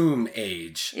Zoom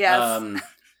age. Yes.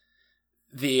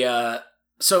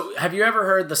 So have you ever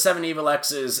heard the 7 evil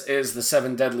X's is the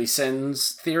 7 deadly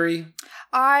sins theory?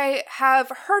 I have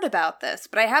heard about this,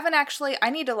 but I haven't actually. I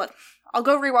need to look. I'll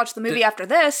go rewatch the movie after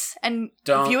this and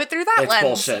view it through that lens. It's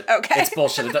bullshit. Okay. It's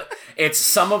bullshit. It's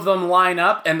some of them line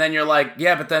up, and then you're like,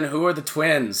 yeah, but then who are the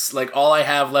twins? Like, all I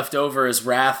have left over is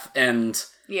Wrath and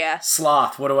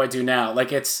Sloth. What do I do now?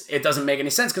 Like, it doesn't make any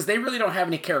sense because they really don't have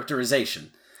any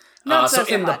characterization. So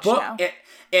in the book,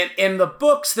 in the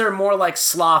books, they're more like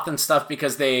Sloth and stuff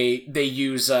because they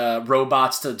use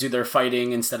robots to do their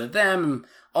fighting instead of them.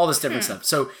 All this different stuff.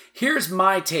 So here's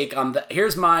my take on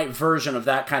here's my version of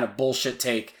that kind of bullshit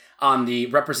take on the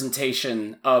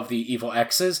representation of the evil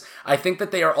X's. I think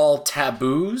that they are all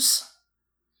taboos.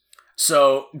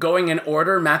 So going in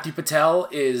order, Matthew Patel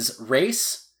is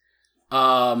race.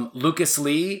 Lucas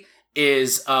Lee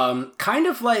is kind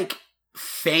of like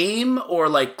fame or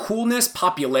like coolness,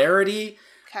 popularity,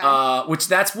 which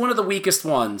that's one of the weakest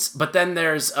ones. But then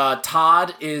there's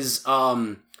Todd is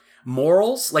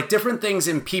morals, like different things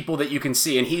in people that you can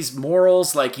see, and he's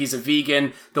morals, like he's a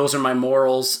vegan, those are my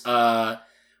morals.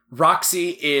 Roxy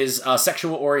is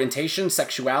sexual orientation,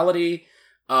 sexuality.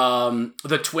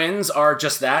 The twins are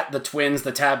just that, the twins,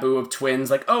 the taboo of twins,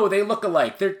 like, oh, they look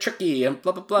alike, they're tricky and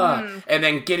blah blah blah. And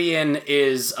then Gideon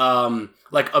is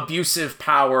like abusive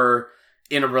power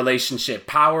in a relationship,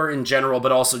 power in general,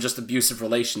 but also just abusive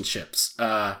relationships. Did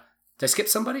I skip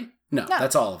somebody? No,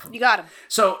 that's all of them. You got him.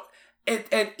 So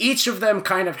and each of them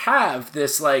kind of have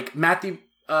this, like, Matthew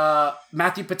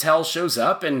Patel shows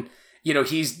up and, you know,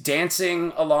 he's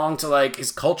dancing along to, like,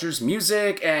 his culture's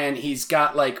music, and he's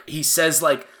got, like, he says,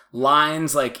 like,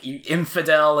 lines like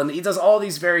infidel, and he does all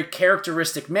these very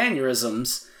characteristic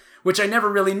mannerisms, which I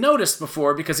never really noticed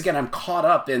before because, again, I'm caught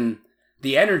up in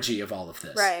the energy of all of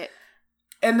this. Right.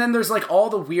 And then there's, like, all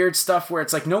the weird stuff where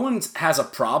it's like no one has a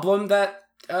problem that,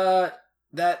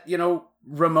 you know,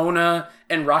 Ramona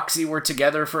and Roxy were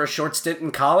together for a short stint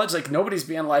in college. Like, nobody's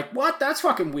being like, what? That's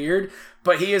fucking weird.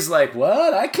 But he is like,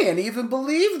 what? I can't even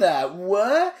believe that.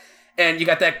 What? And you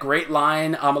got that great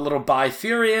line, I'm a little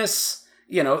bi-furious.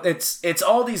 You know, it's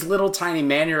all these little tiny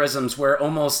mannerisms where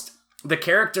almost the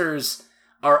characters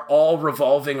are all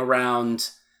revolving around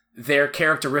their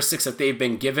characteristics that they've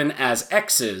been given as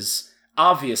X's,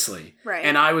 obviously. Right.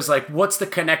 And I was like, what's the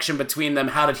connection between them?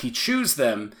 How did he choose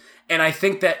them? And I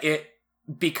think that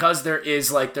because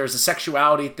there's a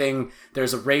sexuality thing,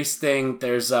 there's a race thing,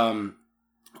 there's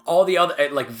all the other,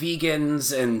 like,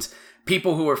 vegans and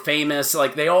people who are famous,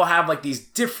 like, they all have, like, these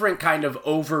different kind of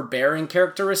overbearing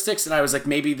characteristics, and I was like,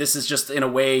 maybe this is just in a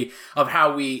way of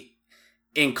how we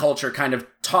in culture kind of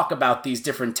talk about these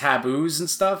different taboos and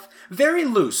stuff. Very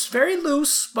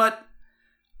loose, but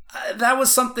that was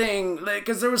something,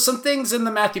 because there was some things in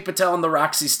the Matthew Patel and the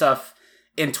Roxy stuff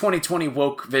in 2020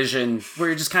 woke vision where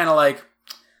you're just kind of like,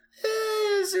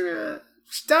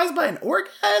 she dies by an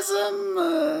orgasm?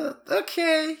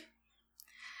 Okay.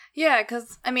 Yeah,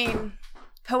 because, I mean,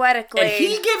 poetically... And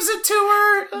he gives it to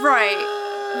her?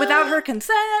 Right. Without her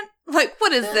consent? Like,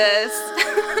 what is this?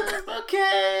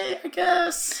 Okay, I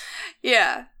guess.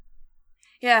 Yeah.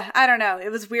 Yeah, I don't know. It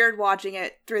was weird watching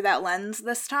it through that lens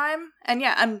this time. And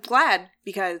yeah, I'm glad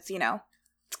because, you know,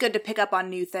 it's good to pick up on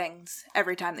new things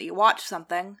every time that you watch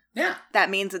something. Yeah. That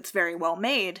means it's very well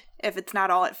made if it's not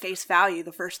all at face value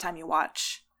the first time you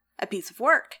watch a piece of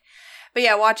work. But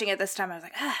yeah, watching it this time, I was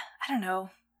like, I don't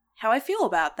know how I feel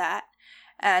about that.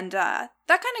 And that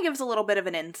kind of gives a little bit of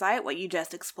an insight, what you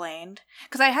just explained.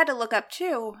 Because I had to look up,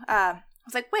 too. I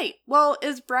was like, wait, well,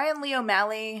 is Brian Lee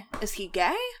O'Malley, is he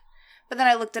gay? But then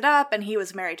I looked it up, and he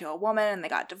was married to a woman, and they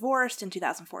got divorced in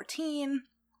 2014.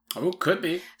 Oh, could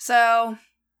be. So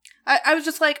I was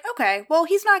just like, okay, well,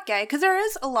 he's not gay, because there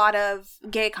is a lot of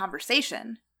gay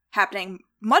conversation happening,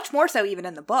 much more so even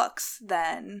in the books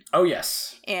than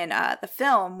in the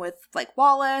film with, like,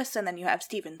 Wallace, and then you have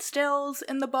Stephen Stills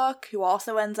in the book, who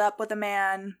also ends up with a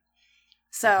man.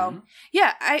 So,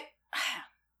 yeah, I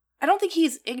don't think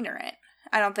he's ignorant.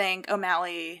 I don't think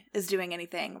O'Malley is doing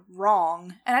anything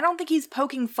wrong. And I don't think he's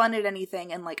poking fun at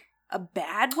anything in, like, a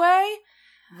bad way.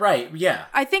 Right, yeah.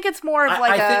 I think it's more of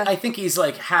I think he's,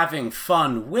 like, having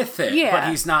fun with it, but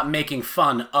he's not making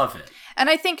fun of it. And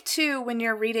I think, too, when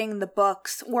you're reading the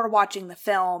books or watching the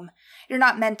film, you're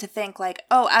not meant to think, like,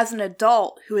 oh, as an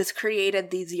adult who has created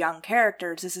these young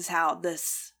characters, this is how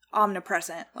this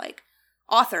omnipresent, like,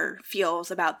 author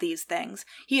feels about these things.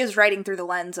 He is writing through the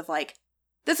lens of, like,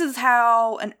 this is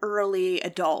how an early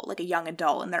adult, like a young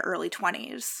adult in their early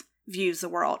 20s, views the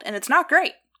world. And it's not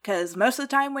great, because most of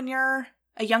the time when you're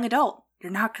a young adult,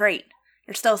 you're not great.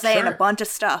 You're still saying a bunch of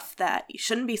stuff that you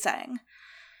shouldn't be saying.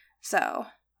 So,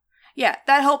 yeah,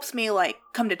 that helps me, like,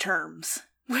 come to terms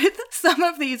with some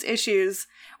of these issues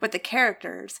with the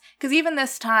characters. Because even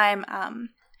this time, I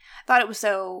thought it was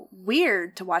so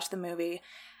weird to watch the movie,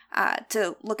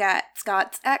 to look at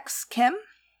Scott's ex, Kim,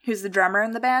 who's the drummer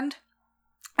in the band.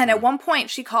 And at one point,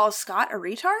 she calls Scott a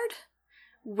retard,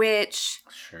 which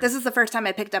this is the first time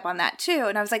I picked up on that, too.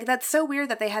 And I was like, that's so weird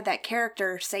that they had that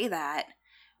character say that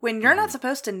when you're not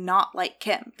supposed to not like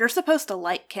Kim. You're supposed to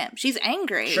like Kim. She's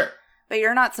angry, but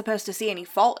you're not supposed to see any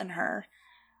fault in her.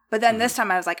 But then this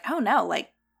time I was like, oh, no, like,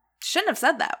 shouldn't have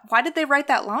said that. Why did they write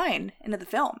that line into the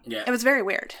film? Yeah. It was very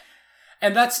weird.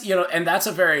 And that's, you know, and that's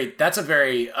a very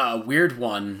weird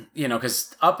one, you know,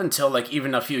 because up until, like,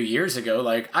 even a few years ago,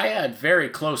 like, I had very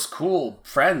close, cool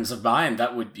friends of mine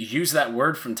that would use that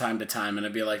word from time to time, and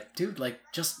I'd be like, dude, like,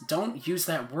 just don't use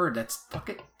that word. That's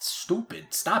fucking stupid.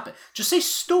 Stop it. Just say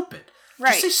stupid.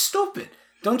 Right. Just say stupid.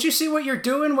 Don't you see what you're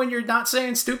doing when you're not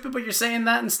saying stupid, but you're saying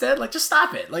that instead? Like, just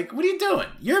stop it. Like, what are you doing?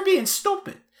 You're being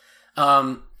stupid.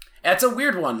 That's a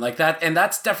weird one like that, and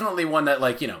that's definitely one that,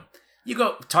 like, you know, you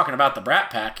go, talking about the Brat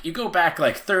Pack, you go back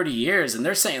like 30 years and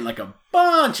they're saying like a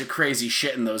bunch of crazy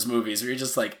shit in those movies where you're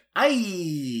just like,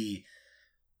 aye.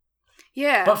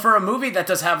 Yeah. But for a movie that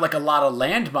does have like a lot of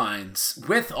landmines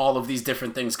with all of these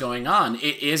different things going on,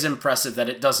 it is impressive that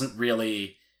it doesn't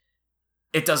really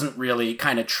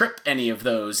kind of trip any of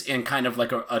those in kind of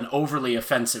like an overly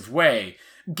offensive way.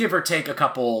 Give or take a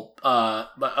couple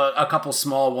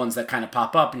small ones that kind of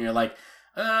pop up and you're like,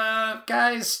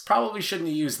 guys, probably shouldn't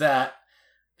have used that.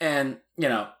 And, you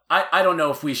know, I don't know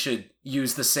if we should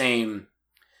use the same,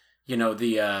 you know,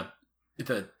 they're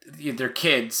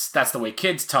kids, that's the way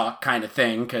kids talk kind of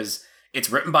thing, because it's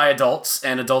written by adults,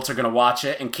 and adults are going to watch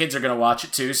it, and kids are going to watch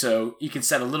it too, so you can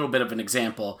set a little bit of an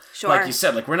example. Sure. Like you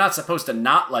said, like, we're not supposed to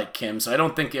not like Kim, so I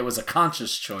don't think it was a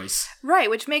conscious choice. Right,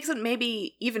 which makes it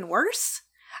maybe even worse.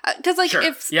 Because, like,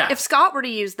 if Scott were to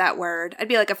use that word, I'd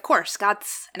be like, of course,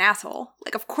 Scott's an asshole.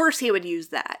 Like, of course he would use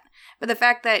that. But the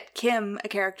fact that Kim, a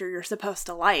character you're supposed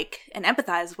to like and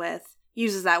empathize with,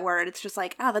 uses that word, it's just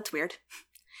like, oh, that's weird.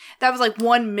 That was, like,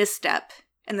 one misstep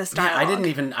in this dialogue. Yeah,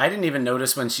 I didn't even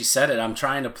notice when she said it. I'm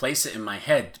trying to place it in my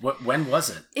head. When was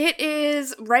it? It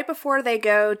is right before they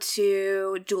go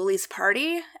to Julie's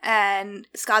party, and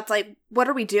Scott's like, what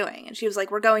are we doing? And she was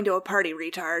like, we're going to a party,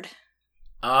 retard.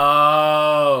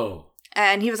 Oh.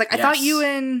 And he was like, I thought you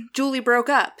and Julie broke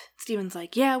up. Steven's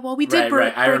like, yeah, well, we did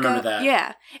break up. I remember that.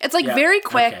 Yeah. It's like very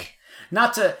quick. Okay.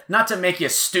 Not to make you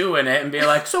stew in it and be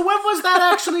like, so when was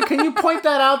that actually? Can you point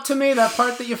that out to me? That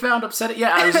part that you found upsetting?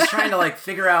 Yeah, I was just trying to like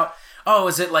figure out, oh,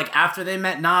 is it like after they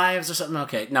met Knives or something?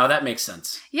 Okay, no, that makes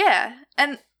sense. Yeah.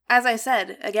 And as I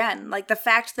said, again, like the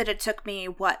fact that it took me,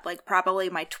 like probably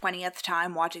my 20th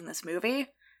time watching this movie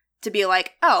to be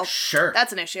like, oh, sure,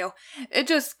 that's an issue. It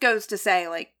just goes to say,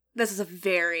 like, this is a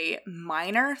very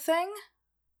minor thing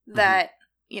that,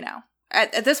 you know,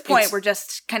 at this point, we're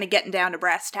just kind of getting down to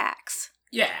brass tacks.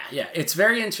 Yeah. It's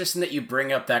very interesting that you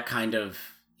bring up that kind of,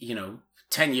 you know,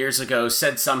 10 years ago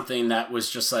said something that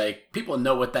was just like, people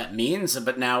know what that means,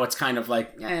 but now it's kind of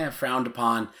like, frowned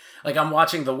upon. Like, I'm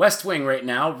watching The West Wing right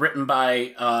now, written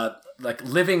by, like,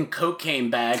 living cocaine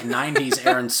bag 90s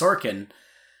Aaron Sorkin.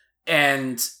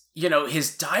 And, you know,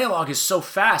 his dialogue is so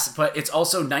fast, but it's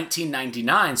also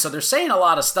 1999, so they're saying a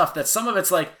lot of stuff that some of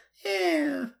it's like,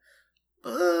 you're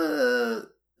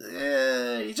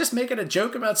just making a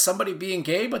joke about somebody being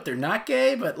gay, but they're not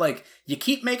gay, but, like, you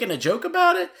keep making a joke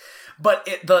about it, but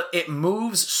it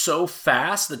moves so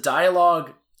fast, the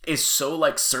dialogue is so,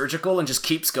 like, surgical and just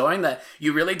keeps going that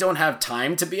you really don't have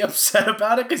time to be upset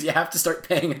about it because you have to start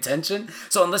paying attention.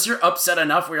 So unless you're upset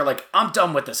enough where you're like, I'm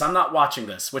done with this, I'm not watching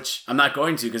this, which I'm not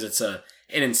going to because it's an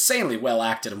insanely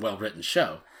well-acted and well-written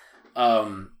show.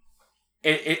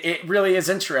 It really is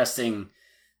interesting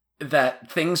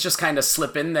that things just kind of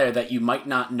slip in there that you might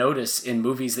not notice in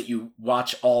movies that you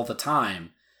watch all the time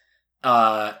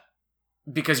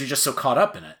because you're just so caught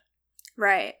up in it.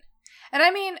 Right. And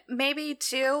I mean, maybe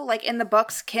too, like in the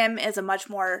books, Kim is a much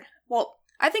more, well,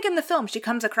 I think in the film she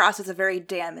comes across as a very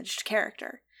damaged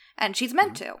character. And she's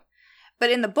meant to. But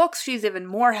in the books, she's even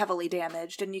more heavily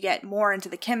damaged, and you get more into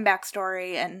the Kim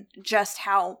backstory and just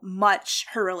how much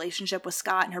her relationship with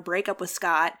Scott and her breakup with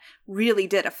Scott really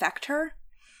did affect her.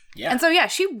 Yeah. And so, yeah,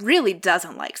 she really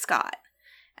doesn't like Scott.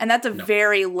 And that's a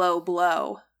very low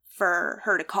blow for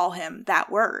her to call him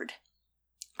that word.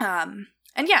 And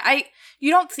yeah, you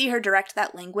don't see her direct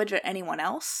that language at anyone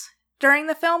else during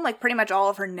the film. Like, pretty much all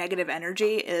of her negative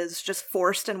energy is just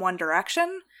forced in one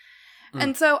direction.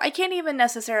 And so I can't even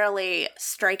necessarily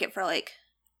strike it for, like,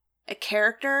 a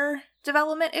character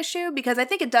development issue, because I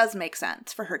think it does make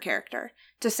sense for her character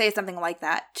to say something like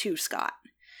that to Scott.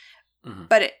 Mm-hmm.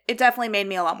 But it definitely made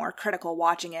me a lot more critical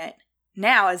watching it.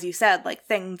 Now, as you said, like,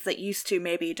 things that used to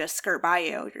maybe just skirt by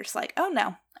you, you're just like, oh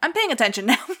no, I'm paying attention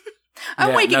now.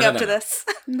 I'm waking up to this.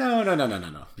 No.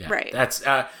 Yeah. Right. That's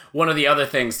one of the other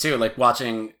things, too, like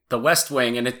watching The West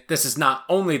Wing, and this is not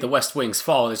only The West Wing's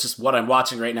fault, it's just what I'm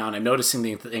watching right now, and I'm noticing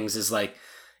the things is like,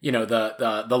 you know,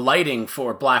 the lighting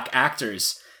for black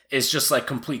actors is just like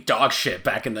complete dog shit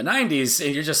back in the 90s,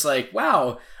 and you're just like,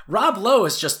 wow, Rob Lowe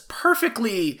is just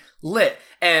perfectly lit,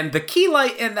 and the key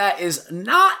light in that is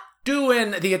not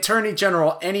doing the Attorney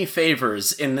General any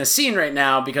favors in the scene right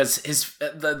now, because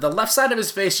the left side of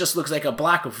his face just looks like a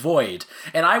black void.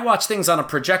 And I watch things on a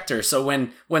projector, so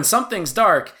when something's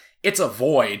dark, it's a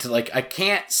void. Like, I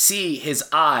can't see his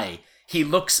eye. He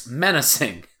looks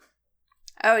menacing.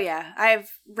 Oh yeah,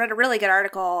 I've read a really good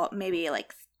article maybe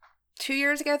like 3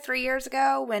 years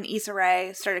ago when Issa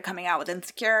Rae started coming out with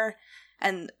Insecure,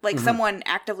 and like someone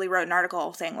actively wrote an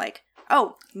article saying like,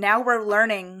 oh, now we're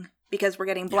learning, because we're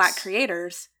getting black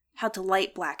creators, how to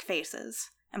light black faces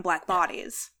and black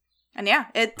bodies. And yeah,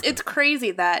 it's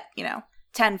crazy that,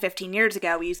 10, 15 years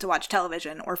ago, we used to watch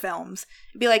television or films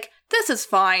and be like, this is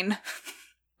fine.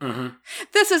 Mm-hmm.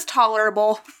 This is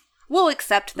tolerable. We'll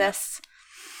accept this.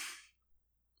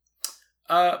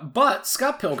 But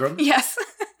Scott Pilgrim. Yes.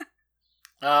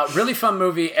 Really fun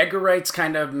movie. Edgar Wright's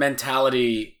kind of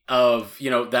mentality of,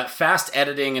 that fast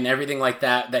editing and everything like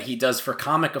that he does for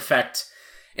comic effect.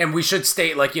 And we should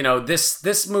state, like,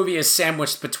 this movie is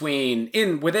sandwiched within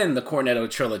the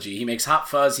Cornetto trilogy. He makes Hot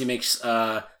Fuzz, he makes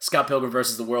Scott Pilgrim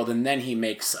vs. the World, and then he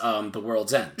makes The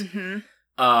World's End.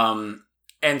 Mm-hmm.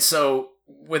 And so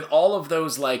with all of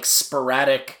those, like,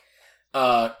 sporadic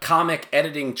comic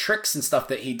editing tricks and stuff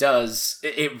that he does,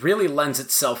 it really lends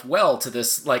itself well to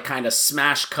this, like, kind of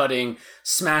smash cutting,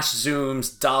 smash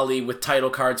zooms, dolly with title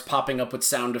cards popping up with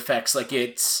sound effects. Like,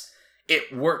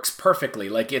 it works perfectly.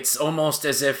 Like, it's almost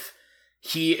as if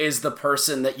he is the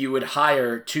person that you would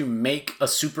hire to make a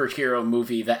superhero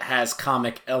movie that has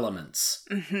comic elements.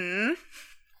 Mm-hmm.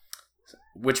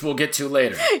 Which we'll get to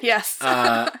later. Yes.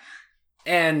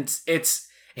 And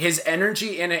his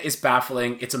energy in it is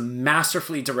baffling. It's a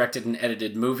masterfully directed and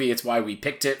edited movie. It's why we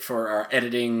picked it for our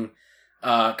editing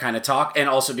kind of talk. And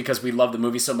also because we love the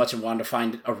movie so much and wanted to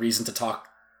find a reason to talk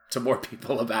to more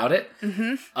people about it.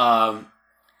 Mm-hmm.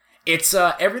 It's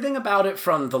everything about it,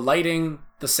 from the lighting,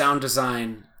 the sound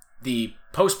design, the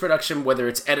post-production, whether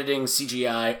it's editing,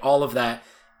 CGI, all of that.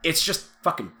 It's just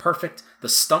fucking perfect. The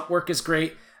stunt work is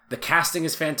great. The casting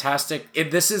is fantastic.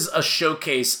 This is a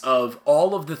showcase of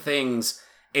all of the things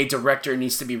a director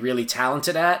needs to be really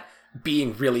talented at,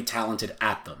 being really talented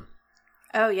at them.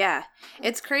 Oh, yeah.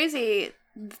 It's crazy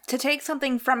to take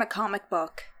something from a comic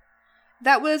book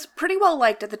that was pretty well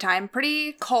liked at the time,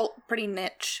 pretty cult, pretty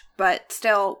niche, but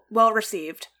still well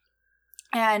received.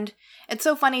 And it's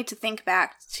so funny to think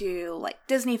back to like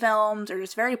Disney films or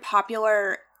just very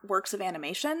popular works of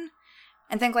animation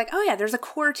and think like, oh yeah, there's a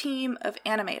core team of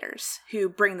animators who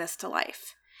bring this to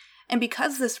life. And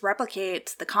because this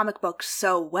replicates the comic book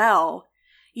so well,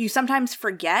 you sometimes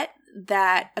forget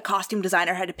that a costume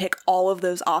designer had to pick all of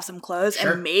those awesome clothes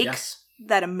and make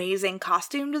that amazing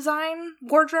costume design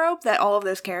wardrobe that all of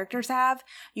those characters have.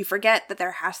 You forget that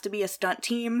there has to be a stunt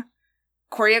team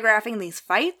choreographing these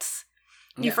fights.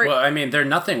 Well, I mean, they're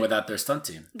nothing without their stunt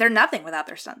team. They're nothing without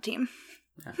their stunt team.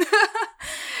 Yeah.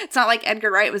 It's not like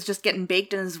Edgar Wright was just getting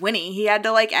baked in his Winnie. He had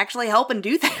to like actually help and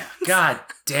do things. God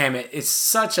damn it. It's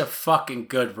such a fucking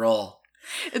good role.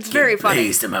 It's very funny.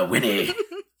 Blazed in my Winnie.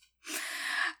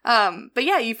 But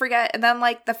yeah, you forget, and then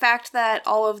like the fact that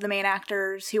all of the main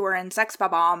actors who were in Sex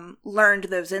Bob-omb learned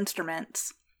those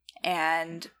instruments,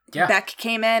 and Beck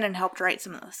came in and helped write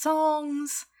some of the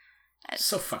songs. It's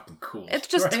so fucking cool. It's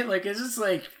just right? Like it's just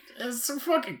like it's so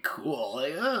fucking cool.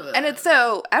 Like, and it's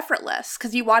so effortless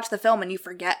because you watch the film and you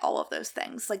forget all of those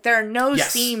things. Like there are no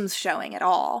seams showing at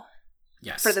all.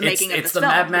 Yes. for the making of this It's the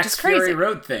film, Mad Max which is crazy. Fury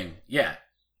Road thing. Yeah.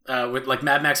 With like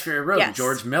Mad Max Fury Road, Yes.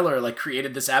 George Miller like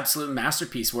created this absolute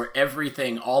masterpiece where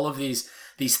everything, all of these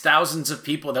thousands of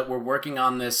people that were working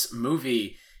on this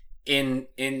movie in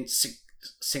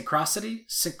synchronicity?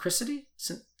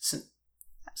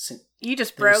 You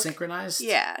just they were broke. synchronized?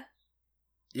 Yeah.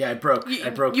 Yeah, I broke.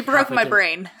 You broke my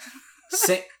brain.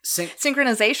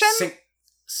 Synchronization?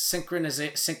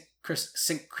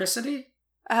 Synchronicity?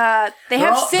 They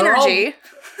have synergy.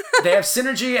 They have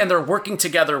synergy and they're working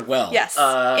together well. Yes,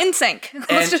 in sync.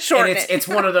 Let's just shorten it. It's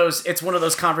one of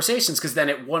those conversations because then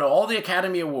it won all the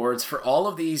Academy Awards for all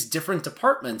of these different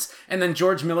departments, and then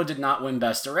George Miller did not win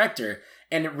Best Director,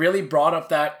 and it really brought up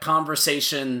that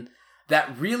conversation,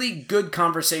 that really good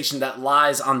conversation that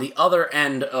lies on the other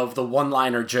end of the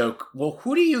one-liner joke. Well,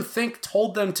 who do you think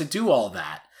told them to do all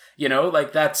that? You know,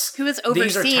 like that's who is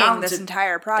overseeing this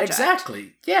entire project.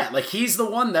 Exactly. Yeah, like he's the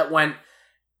one that went,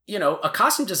 you know, a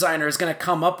costume designer is going to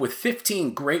come up with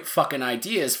 15 great fucking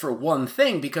ideas for one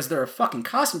thing because they're a fucking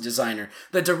costume designer.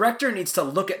 The director needs to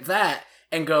look at that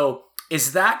and go,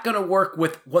 is that going to work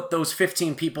with what those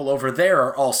 15 people over there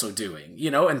are also doing?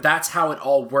 You know, and that's how it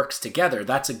all works together.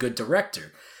 That's a good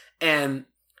director. And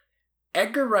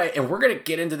Edgar Wright, and we're going to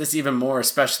get into this even more,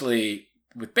 especially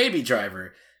with Baby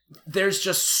Driver, there's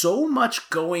just so much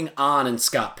going on in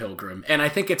Scott Pilgrim, and I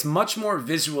think it's much more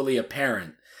visually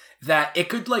apparent that it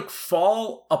could like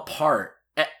fall apart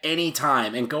at any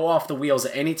time and go off the wheels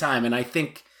at any time. And I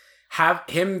think have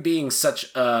him being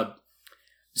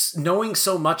knowing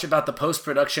so much about the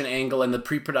post-production angle and the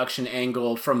pre-production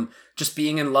angle from just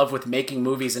being in love with making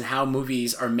movies and how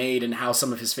movies are made and how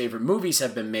some of his favorite movies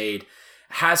have been made,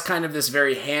 has kind of this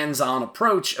very hands-on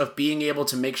approach of being able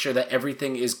to make sure that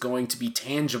everything is going to be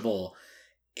tangible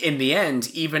in the end,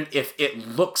 even if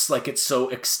it looks like it's so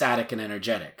ecstatic and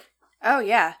energetic. Oh,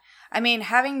 yeah. I mean,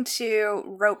 having to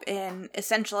rope in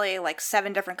essentially like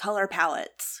 7 different color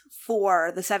palettes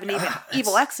for the 7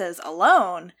 Evil X's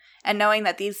alone, and knowing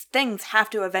that these things have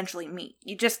to eventually meet.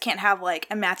 You just can't have like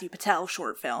a Matthew Patel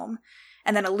short film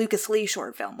and then a Lucas Lee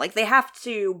short film. Like they have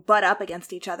to butt up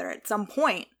against each other at some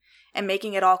point. And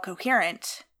making it all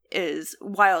coherent is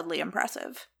wildly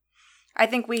impressive. I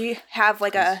think we have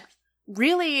like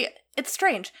it's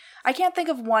strange. I can't think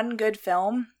of one good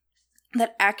film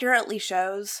that accurately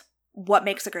shows what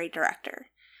makes a great director.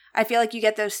 I feel like you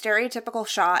get those stereotypical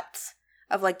shots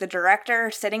of like the director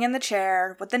sitting in the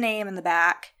chair with the name in the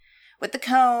back, with the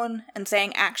cone and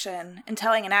saying action and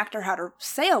telling an actor how to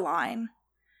say a line.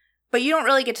 But you don't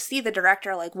really get to see the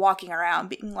director, like, walking around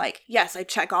being like, yes, I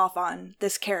check off on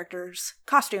this character's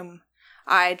costume.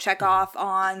 I check off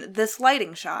on this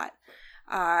lighting shot.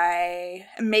 I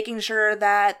am making sure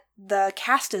that the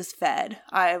cast is fed.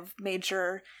 I've made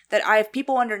sure that I have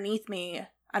people underneath me.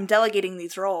 I'm delegating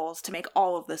these roles to make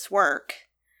all of this work.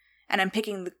 And I'm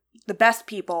picking the best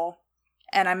people,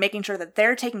 and I'm making sure that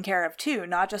they're taken care of too,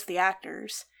 not just the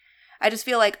actors. I just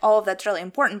feel like all of that's really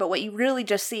important, but what you really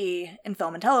just see in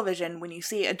film and television when you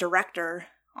see a director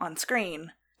on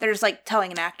screen, they're just like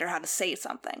telling an actor how to say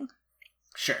something.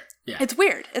 Sure, yeah. It's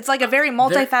weird. It's like a very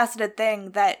multifaceted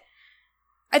thing that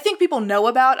I think people know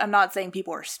about. I'm not saying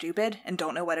people are stupid and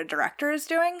don't know what a director is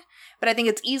doing, but I think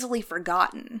it's easily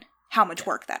forgotten how much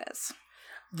work that is.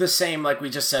 The same, like we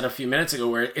just said a few minutes ago,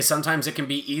 where sometimes it can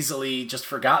be easily just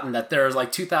forgotten that there are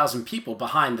like 2,000 people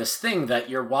behind this thing that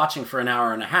you're watching for an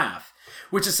hour and a half,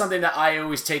 which is something that I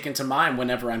always take into mind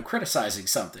whenever I'm criticizing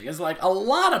something. It's like a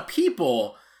lot of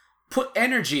people put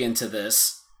energy into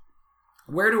this.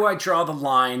 Where do I draw the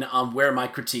line on where my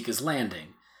critique is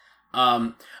landing?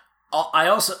 I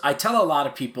tell a lot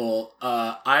of people,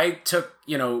 I took,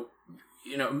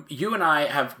 you and I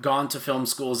have gone to film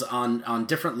schools on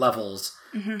different levels.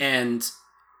 Mm-hmm. And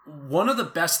one of the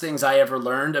best things I ever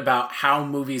learned about how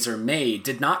movies are made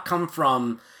did not come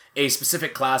from a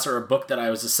specific class or a book that I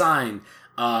was assigned.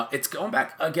 It's going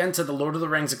back again to the Lord of the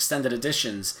Rings extended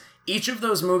editions. Each of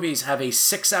those movies have a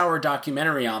 6-hour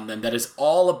documentary on them that is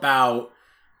all about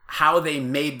how they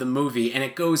made the movie. And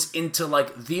it goes into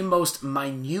like the most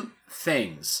minute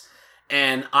things.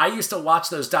 And I used to watch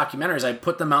those documentaries. I'd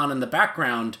put them on in the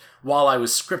background while I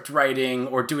was script writing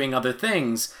or doing other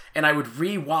things. And I would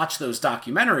re-watch those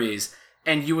documentaries.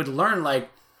 And you would learn, like,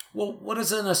 well, what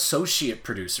does an associate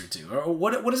producer do? Or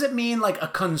what does it mean, like, a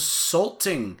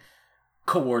consulting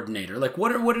coordinator? Like,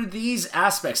 what are these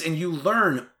aspects? And you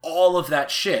learn all of that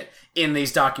shit in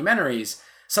these documentaries.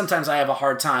 Sometimes I have a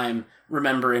hard time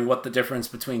remembering what the difference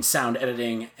between sound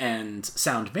editing and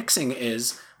sound mixing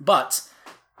is. But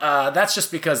that's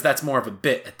just because that's more of a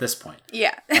bit at this point.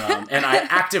 Yeah. And I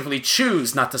actively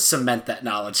choose not to cement that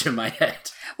knowledge in my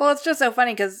head. Well, it's just so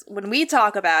funny because when we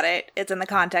talk about it, it's in the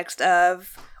context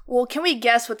of, well, can we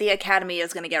guess what the Academy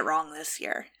is going to get wrong this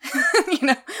year?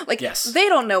 Yes. They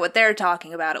don't know what they're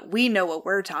talking about. We know what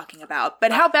we're talking about.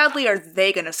 But how badly are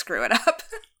they going to screw it up?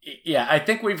 Yeah, I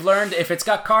think we've learned if it's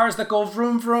got cars that go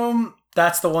vroom vroom,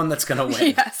 that's the one that's going to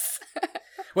win. Yes.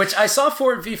 Which I saw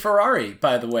Ford v Ferrari,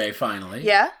 by the way, finally.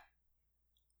 Yeah?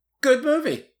 Good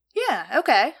movie. Yeah,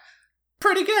 okay.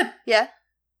 Pretty good. Yeah.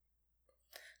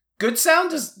 Good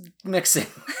sound mixing.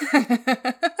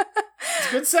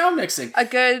 It's good sound mixing.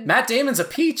 Matt Damon's a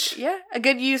peach. Yeah, a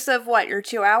good use of what, your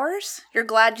 2 hours? You're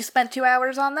glad you spent 2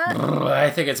 hours on that? I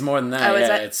think it's more than that. Oh,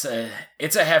 yeah,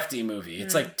 it's a hefty movie.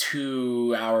 It's like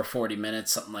 2 hour 40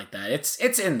 minutes, something like that. It's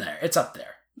in there. It's up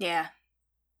there. Yeah.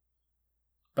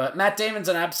 But Matt Damon's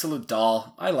an absolute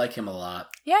doll. I like him a lot.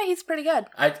 Yeah, he's pretty good.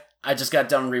 I just got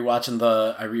done rewatching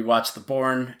I rewatched the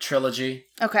Bourne trilogy.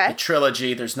 Okay. The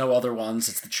trilogy. There's no other ones.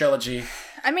 It's the trilogy.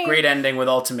 I mean, great ending with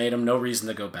Ultimatum. No reason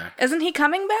to go back. Isn't he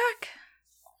coming back?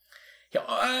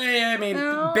 I mean,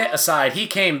 bit aside, he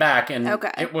came back and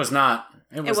it was not.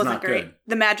 It wasn't not great. Good.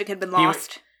 The magic had been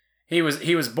lost. He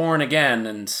was born again,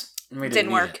 and it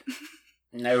didn't work.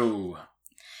 No.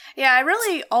 Yeah, I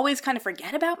really always kind of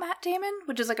forget about Matt Damon,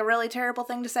 which is like a really terrible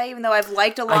thing to say, even though I've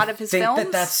liked a lot of his films. I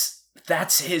think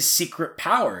that's his secret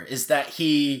power, is that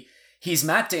he's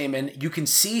Matt Damon. You can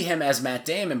see him as Matt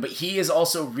Damon, but he is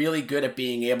also really good at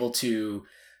being able to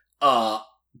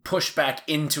push back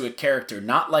into a character,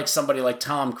 not like somebody like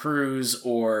Tom Cruise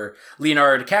or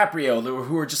Leonardo DiCaprio,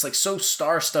 who are just like so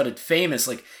star-studded famous.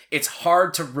 Like, it's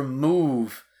hard to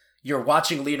remove. You're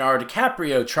watching Leonardo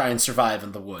DiCaprio try and survive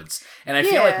in the woods. And I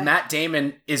feel like Matt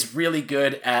Damon is really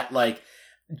good at like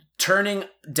turning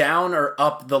down or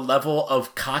up the level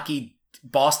of cocky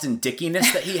Boston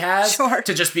dickiness that he has Sure.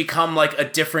 to just become like a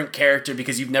different character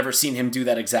because you've never seen him do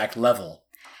that exact level.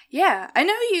 Yeah, I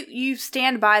know you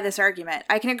stand by this argument.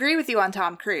 I can agree with you on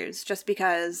Tom Cruise just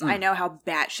because I know how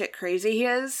batshit crazy he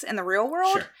is in the real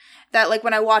world. Sure. That like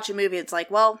when I watch a movie, it's like,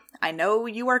 well, I know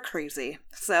you are crazy.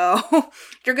 So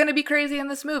you're going to be crazy in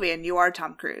this movie and you are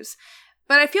Tom Cruise.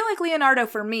 But I feel like Leonardo,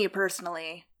 for me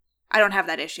personally, I don't have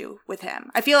that issue with him.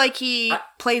 I feel like he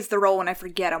plays the role when I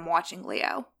forget I'm watching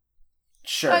Leo.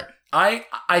 Sure. But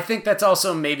I think that's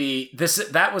also maybe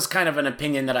that was kind of an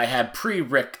opinion that I had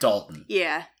pre-Rick Dalton.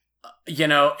 Yeah.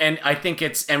 And I think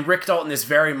and Rick Dalton is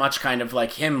very much kind of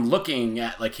like him looking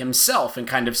at like himself and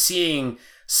kind of seeing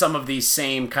some of these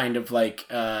same kind of like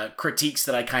critiques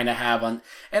that I kind of have on,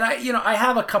 and I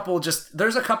have a couple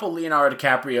there's a couple Leonardo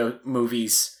DiCaprio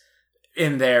movies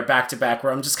in there back to back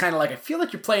where I'm just kind of like, I feel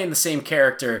like you're playing the same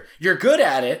character. You're good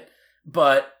at it,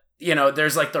 but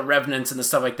there's like the Revenants and the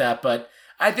stuff like that. But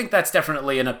I think that's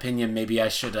definitely an opinion. Maybe I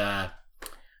should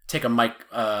take a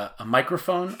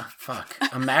microphone.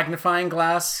 A magnifying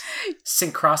glass.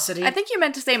 Synchrosity. I think you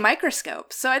meant to say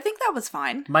microscope, so I think that was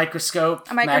fine. Microscope.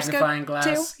 A microscope magnifying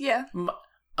glass. Too? Yeah.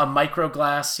 A micro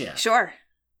glass. Yeah. Sure.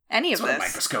 Any of That's this. what a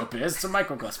microscope is. It's a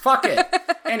micro glass. Fuck it.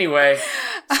 Anyway,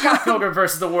 Scott Pilgrim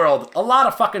versus the World. A lot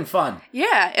of fucking fun.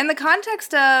 Yeah. In the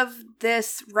context of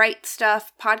this Right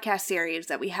Stuff podcast series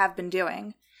that we have been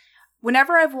doing,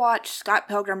 whenever I've watched Scott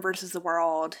Pilgrim versus the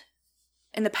World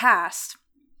in the past,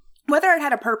 whether it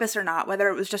had a purpose or not, whether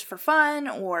it was just for fun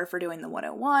or for doing the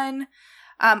 101,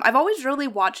 I've always really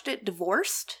watched it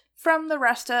divorced from the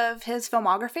rest of his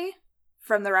filmography,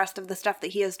 from the rest of the stuff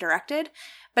that he has directed.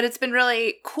 But it's been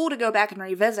really cool to go back and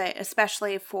revisit,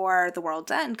 especially for The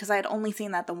World's End, because I had only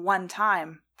seen that the one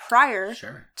time prior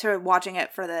to watching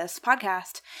it for this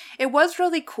podcast. It was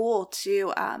really cool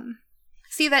to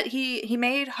see that he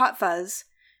made Hot Fuzz,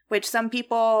 which some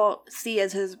people see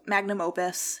as his magnum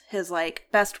opus, his like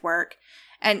best work.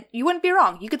 And you wouldn't be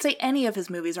wrong. You could say any of his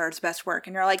movies are his best work,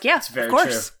 and you're like, yes, of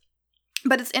course. True.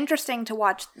 But it's interesting to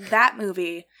watch that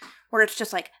movie where it's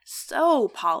just like so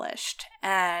polished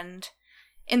and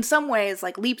in some ways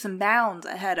like leaps and bounds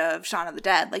ahead of Shaun of the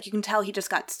Dead. Like you can tell he just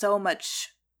got so much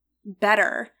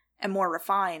better and more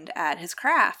refined at his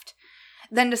craft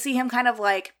than to see him kind of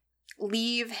like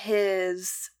leave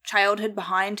his childhood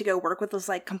behind to go work with this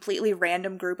like completely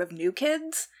random group of new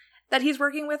kids that he's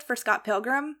working with for Scott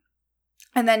Pilgrim.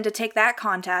 And then to take that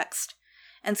context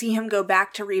and see him go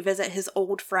back to revisit his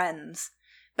old friends.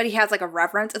 But he has like a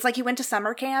reverence. It's like he went to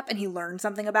summer camp and he learned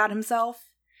something about himself.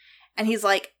 And he's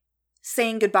like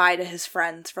saying goodbye to his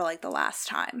friends for like the last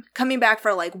time. Coming back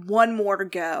for like one more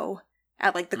go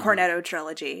at like the Cornetto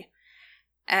trilogy.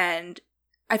 And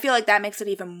I feel like that makes it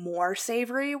even more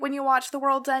savory when you watch The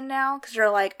World's End now. Because you're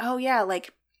like, oh yeah,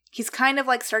 like he's kind of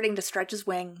like starting to stretch his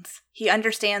wings. He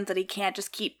understands that he can't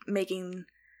just keep making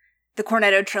the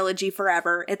Cornetto trilogy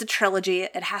forever. It's a trilogy.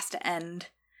 It has to end.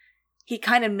 he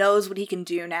kind of knows what he can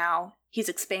do now. He's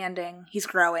expanding, he's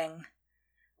growing.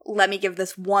 Let me give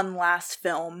this one last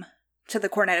film to the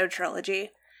Cornetto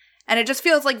trilogy. And it just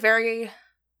feels like very,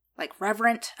 like,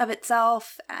 reverent of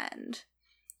itself and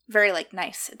very, like,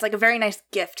 nice. It's like a very nice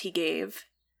gift he gave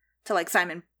to, like,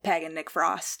 Simon Pegg and Nick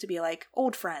Frost to be like,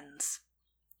 old friends.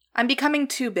 I'm becoming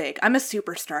too big. I'm a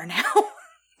superstar now.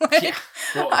 Like, yeah.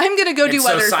 Well, I'm gonna go do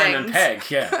other Simon things. Pegg,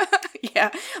 yeah.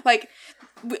 Yeah. Like,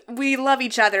 we love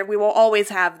each other. We will always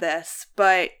have this,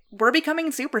 but we're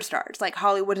becoming superstars. Like,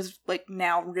 Hollywood is, like,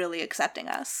 now really accepting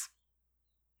us.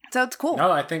 So it's cool.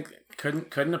 No, I think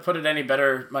couldn't have put it any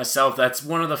better myself. That's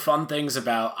one of the fun things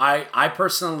about I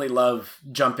personally love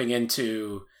jumping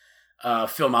into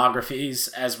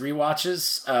filmographies as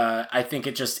rewatches. I think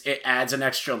it adds an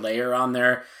extra layer on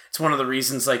there. It's one of the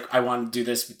reasons, like, I wanted to do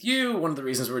this with you. One of the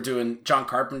reasons we're doing John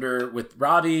Carpenter with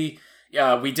Robbie.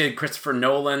 We did Christopher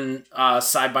Nolan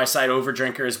side-by-side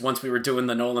overdrinkers once we were doing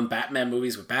the Nolan Batman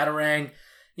movies with Batarang.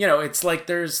 You know, it's like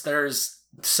there's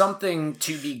something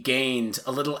to be gained,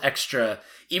 a little extra,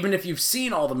 even if you've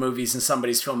seen all the movies in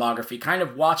somebody's filmography, kind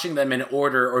of watching them in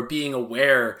order or being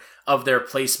aware of their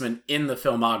placement in the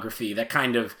filmography that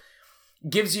kind of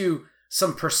gives you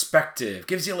some perspective,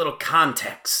 gives you a little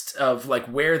context of, like,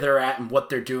 where they're at and what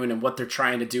they're doing and what they're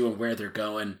trying to do and where they're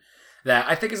going. That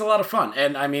I think is a lot of fun.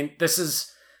 And I mean, this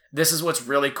is what's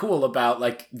really cool about,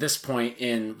 like, this point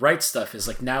in Right Stuff is,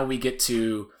 like, now we get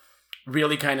to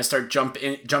really kind of start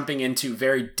jumping into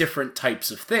very different types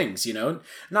of things, you know?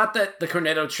 Not that the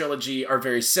Cornetto trilogy are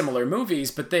very similar movies,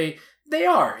 but they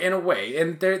are in a way,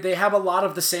 and they have a lot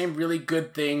of the same really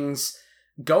good things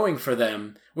going for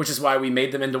them, which is why we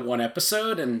made them into one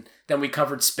episode, and then we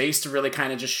covered Space to really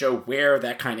kind of just show where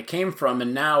that kind of came from,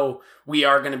 and now we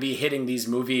are going to be hitting these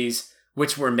movies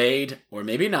which were made, or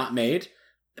maybe not made,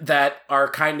 that are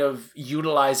kind of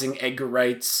utilizing Edgar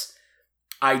Wright's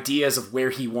ideas of where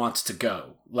he wants to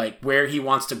go, like where he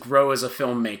wants to grow as a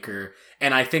filmmaker.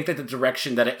 And I think that the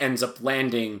direction that it ends up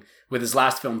landing with his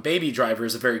last film, Baby Driver,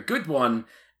 is a very good one.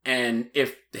 And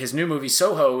if his new movie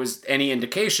Soho is any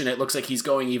indication, it looks like he's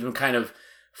going even kind of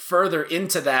further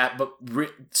into that. But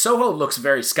Soho looks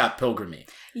very Scott Pilgrim-y,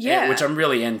 yeah, which I'm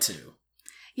really into.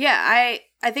 Yeah,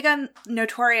 I think I'm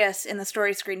notorious in the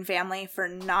Story Screen family for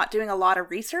not doing a lot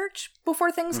of research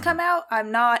before things come out.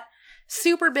 I'm not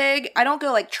super big. I don't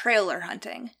go, like, trailer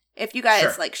hunting. If you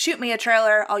guys, like, shoot me a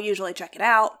trailer, I'll usually check it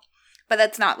out. But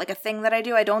that's not, like, a thing that I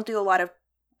do. I don't do a lot of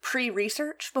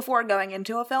pre-research before going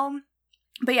into a film.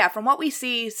 But yeah, from what we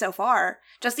see so far,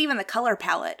 just even the color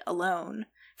palette alone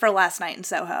for Last Night in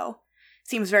Soho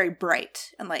seems very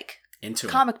bright and, like, into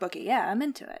comic booky. Yeah, I'm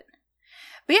into it.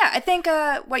 But yeah, I think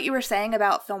what you were saying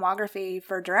about filmography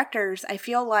for directors, I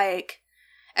feel like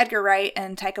Edgar Wright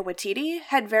and Taika Waititi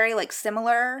had very, like,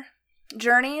 similar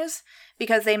journeys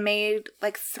because they made,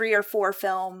 like, 3 or 4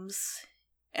 films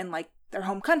in, like, their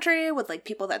home country with, like,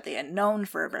 people that they had known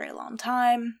for a very long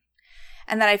time.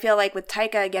 And then I feel like with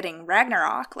Taika getting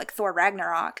Ragnarok, like Thor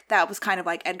Ragnarok, that was kind of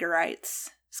like Edgar Wright's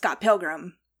Scott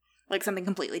Pilgrim, like something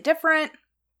completely different,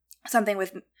 something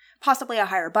with possibly a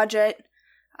higher budget,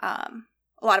 a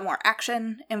lot of more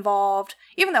action involved,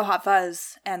 even though Hot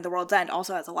Fuzz and The World's End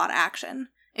also has a lot of action,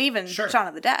 and even Shaun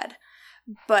of the Dead.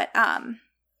 But, and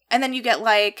then you get,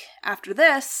 like, after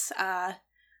this,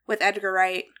 with Edgar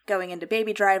Wright going into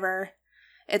Baby Driver,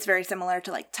 it's very similar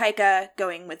to, like, Taika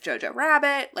going with Jojo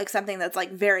Rabbit, like something that's,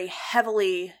 like, very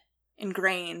heavily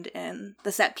ingrained in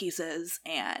the set pieces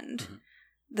and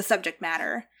the subject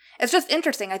matter. It's just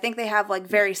interesting. I think they have, like,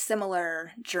 very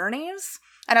similar journeys,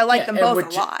 and I like them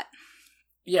both a lot.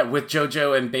 Yeah, with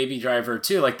Jojo and Baby Driver,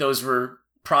 too, like, those were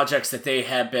projects that they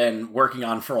had been working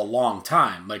on for a long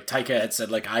time. Like, Taika had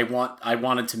said, like, I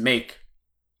wanted to make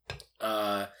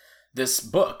this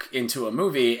book into a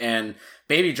movie, and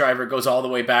Baby Driver goes all the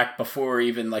way back before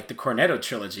even, like, the Cornetto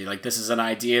trilogy. Like, this is an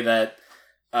idea that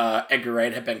Edgar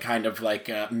Wright had been kind of, like,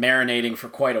 marinating for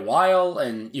quite a while,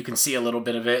 and you can see a little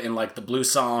bit of it in, like, the Blue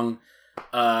Song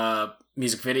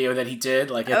music video that he did.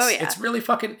 Like, it's really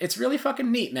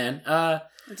fucking neat, man.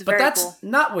 But that's cool.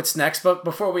 Not what's next. But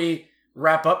before we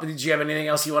wrap up, did you have anything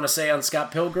else you want to say on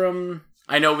Scott Pilgrim?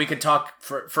 I know we could talk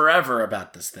forever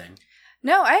about this thing.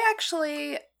 No,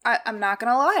 I'm not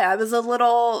gonna lie, I was a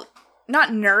little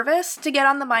not nervous to get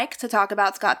on the mic to talk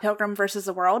about Scott Pilgrim versus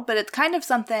the World, but it's kind of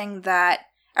something that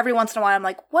every once in a while I'm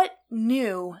like, what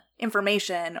new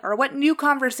information or what new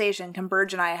conversation can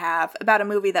Burge and I have about a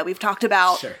movie that we've talked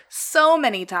about so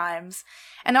many times?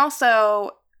 And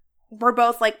also, we're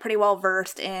both, like, pretty well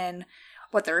versed in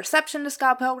what the reception to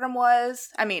Scott Pilgrim was.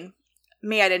 I mean,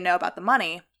 me, I didn't know about the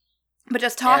money, But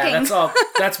just talking. Yeah,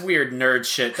 that's weird nerd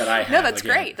shit that I have. No, that's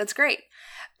great. That's great.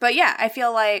 But yeah, I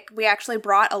feel like we actually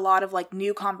brought a lot of like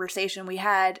new conversation. We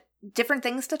had different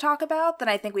things to talk about than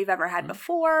I think we've ever had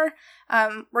before.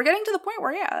 We're getting to the point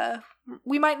where,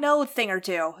 we might know a thing or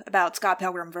two about Scott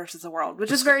Pilgrim versus the World,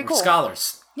 which is very cool.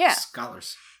 Scholars. Yeah.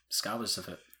 Scholars of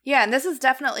it. Yeah, and this is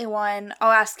definitely one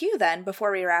I'll ask you then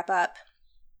before we wrap up.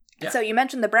 Yeah. So you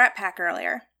mentioned the Brat Pack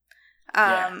earlier.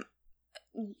 I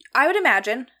would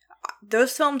imagine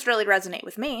those films really resonate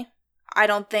with me. I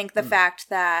don't think the fact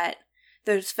that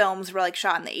those films were like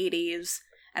shot in the 80s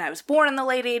and I was born in the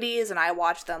late 80s and I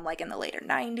watched them like in the later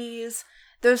 90s,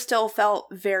 those still felt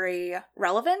very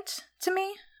relevant to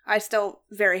me. I still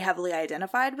very heavily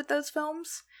identified with those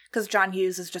films because John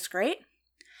Hughes is just great.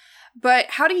 But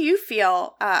how do you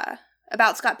feel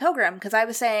about Scott Pilgrim? Because I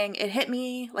was saying it hit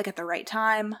me like at the right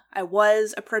time. I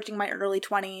was approaching my early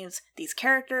 20s. These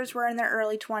characters were in their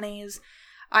early 20s.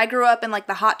 I grew up in like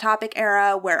the Hot Topic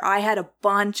era where I had a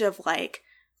bunch of like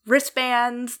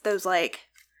wristbands, those like,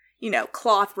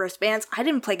 cloth wristbands. I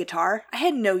didn't play guitar. I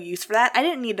had no use for that. I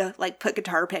didn't need to like put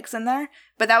guitar picks in there,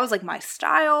 but that was like my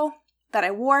style that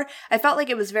I wore. I felt like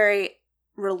it was very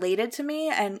related to me,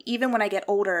 and even when I get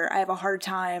older, I have a hard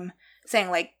time saying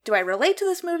like, do I relate to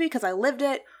this movie because I lived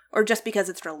it or just because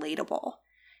it's relatable?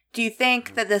 Do you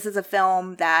think that this is a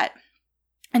film that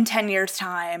in 10 years'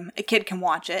 time, a kid can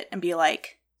watch it and be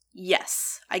like,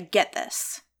 yes, I get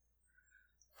this?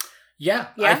 Yeah?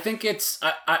 I think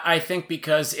I think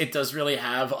because it does really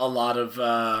have a lot of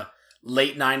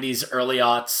late 90s, early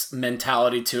aughts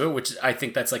mentality to it, which I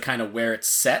think that's like kind of where it's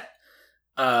set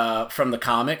from the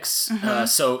comics. Mm-hmm.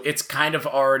 So it's kind of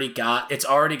already got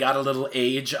a little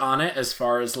age on it as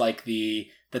far as like the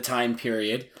time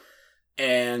period.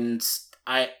 And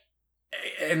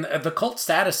the cult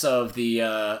status of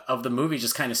the movie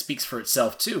just kind of speaks for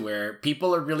itself too, where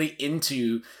people are really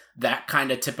into that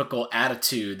kind of typical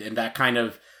attitude and that kind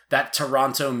of that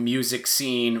Toronto music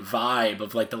scene vibe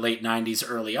of like the late 90s,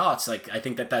 early aughts. Like, I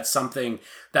think that's something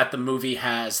that the movie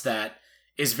has that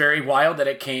is very wild, that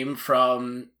it came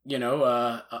from,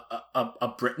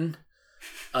 a Britain.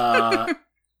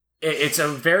 It's a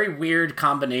very weird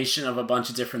combination of a bunch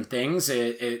of different things.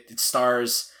 It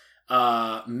stars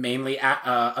mainly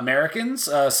Americans,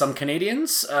 some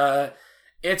Canadians.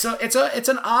 It's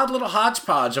an odd little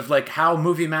hodgepodge of like how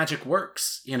movie magic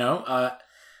works,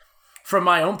 From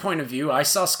my own point of view, I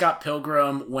saw Scott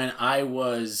Pilgrim when I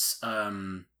was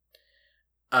in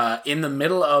the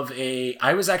middle of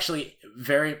I was actually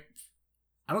I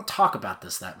don't talk about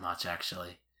this that much,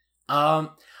 actually.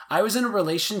 I was in a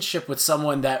relationship with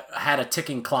someone that had a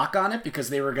ticking clock on it because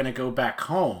they were going to go back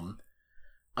home.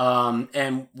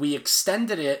 And we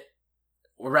extended it,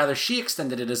 or rather she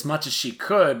extended it as much as she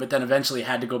could, but then eventually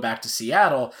had to go back to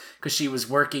Seattle because she was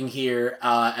working here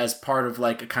as part of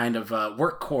like a kind of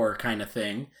work corps kind of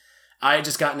thing. I had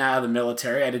just gotten out of the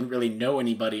military. I didn't really know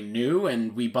anybody new,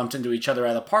 and we bumped into each other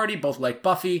at a party, both like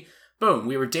Buffy. Boom,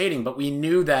 we were dating, but we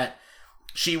knew that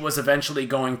she was eventually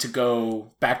going to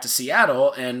go back to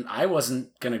Seattle, and I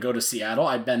wasn't going to go to Seattle.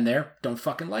 I'd been there. Don't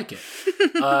fucking like it.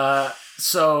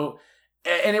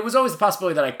 And it was always the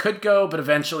possibility that I could go, but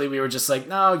eventually we were just like,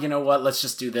 no, you know what? Let's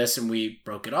just do this. And we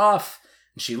broke it off,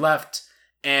 and she left.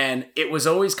 And it was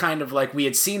always kind of like we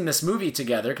had seen this movie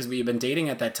together because we had been dating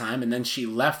at that time. And then she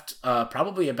left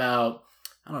probably about,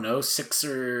 6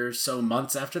 or so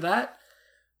months after that.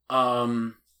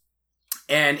 And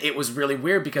it was really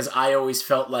weird because I always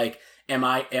felt like,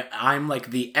 I'm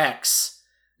like the ex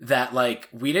that like,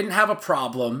 we didn't have a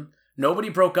problem. Nobody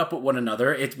broke up with one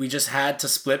another. We just had to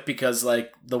split because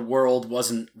like the world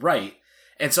wasn't right.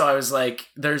 And so I was like,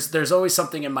 there's always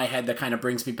something in my head that kind of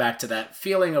brings me back to that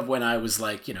feeling of when I was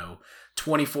like,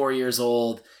 24 years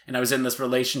old and I was in this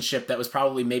relationship that was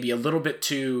probably maybe a little bit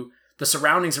too, the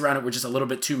surroundings around it were just a little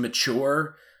bit too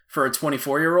mature for a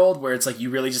 24-year-old, where it's like you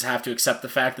really just have to accept the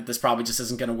fact that this probably just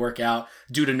isn't going to work out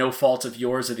due to no fault of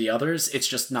yours or the others. It's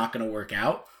just not going to work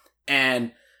out.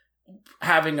 And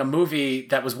having a movie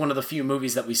that was one of the few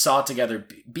movies that we saw together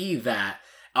be that,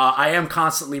 I am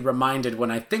constantly reminded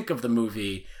when I think of the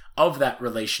movie of that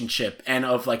relationship and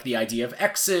of like the idea of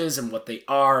exes and what they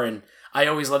are. And I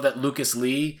always love that Lucas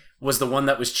Lee was the one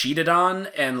that was cheated on,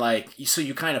 and like, so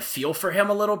you kind of feel for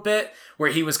him a little bit, where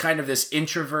he was kind of this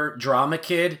introvert drama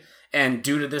kid, and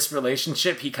due to this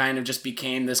relationship he kind of just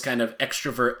became this kind of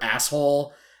extrovert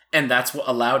asshole, and that's what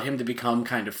allowed him to become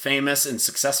kind of famous and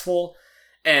successful.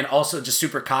 And also just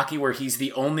super cocky, where he's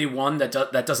the only one that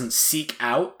doesn't seek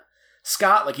out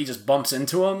Scott. Like, he just bumps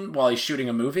into him while he's shooting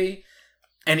a movie.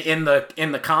 And in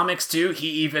the comics too, he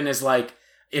even is like,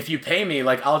 if you pay me,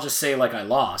 like, I'll just say like I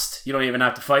lost. You don't even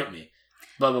have to fight me.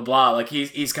 blah, blah, blah. Like,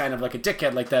 he's kind of like a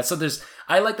dickhead like that. So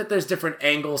I like that there's different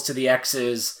angles to the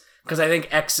exes, because I think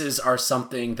exes are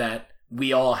something that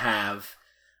we all have.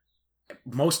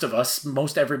 Most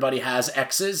everybody has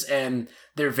exes, and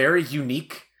they're very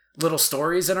unique little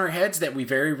stories in our heads that we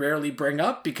very rarely bring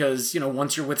up because,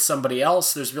 once you're with somebody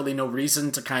else, there's really no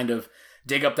reason to kind of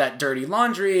dig up that dirty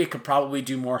laundry. It could probably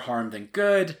do more harm than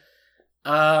good.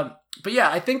 But yeah,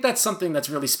 I think that's something that's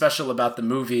really special about the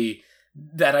movie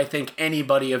that I think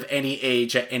anybody of any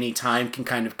age at any time can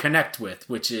kind of connect with,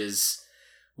 which is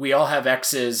we all have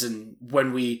exes, and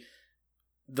when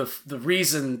the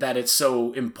reason that it's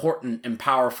so important and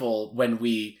powerful when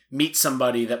we meet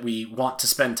somebody that we want to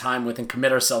spend time with and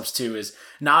commit ourselves to is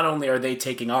not only are they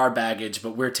taking our baggage,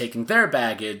 but we're taking their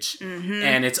baggage. Mm-hmm.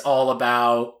 And it's all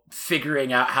about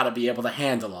figuring out how to be able to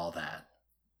handle all that.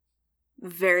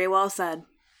 Very well said.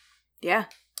 Yeah.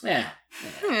 Yeah.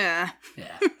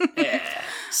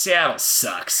 Seattle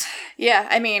sucks. Yeah,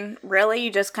 I mean, really,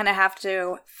 you just kind of have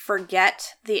to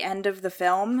forget the end of the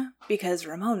film because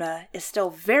Ramona is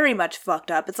still very much fucked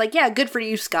up. It's like, yeah, good for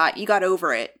you, Scott. You got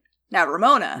over it. Now,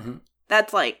 Ramona,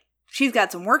 that's like, she's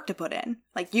got some work to put in.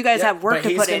 Like, you guys have work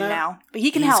to put in now. But he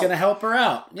can help. He's going to help her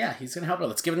out. Yeah, he's going to help her.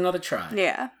 Let's give it another try.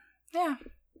 Yeah.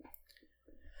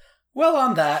 Well,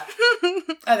 on that,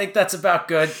 I think that's about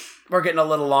good. We're getting a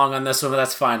little long on this one, but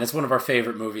that's fine. It's one of our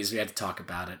favorite movies. We had to talk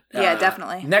about it. Yeah,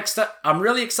 definitely. Next up, I'm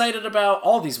really excited about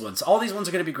all these ones. All these ones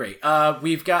are going to be great.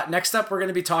 Next up, we're going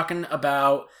to be talking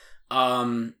about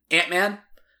Ant-Man.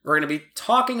 We're going to be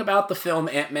talking about the film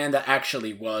Ant-Man that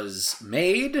actually was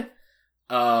made.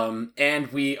 And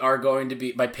we are going to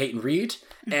be by Peyton Reed.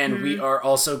 Mm-hmm. And we are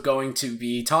also going to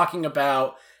be talking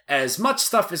about as much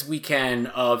stuff as we can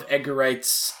of Edgar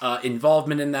Wright's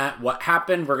involvement in that, what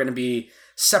happened. We're going to be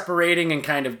separating and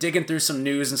kind of digging through some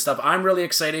news and stuff. I'm really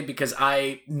excited because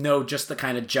I know just the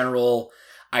kind of general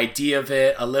idea of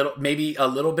it, maybe a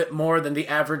little bit more than the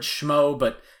average schmo,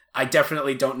 but I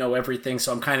definitely don't know everything,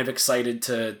 so I'm kind of excited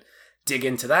to dig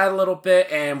into that a little bit.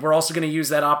 And we're also going to use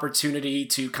that opportunity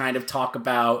to kind of talk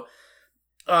about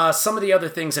some of the other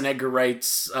things in Edgar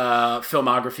Wright's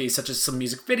filmography, such as some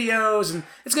music videos, and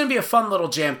it's going to be a fun little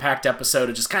jam-packed episode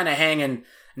of just kind of hanging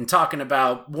and talking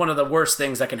about one of the worst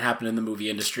things that can happen in the movie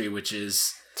industry, which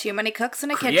is too many cooks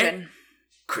in a kitchen.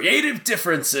 Creative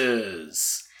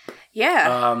differences.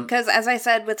 Yeah, because as I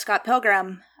said with Scott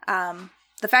Pilgrim,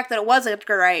 the fact that it was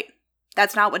Edgar Wright,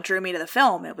 that's not what drew me to the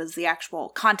film. It was the actual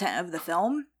content of the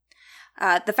film.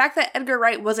 The fact that Edgar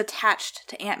Wright was attached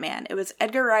to Ant-Man, it was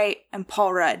Edgar Wright and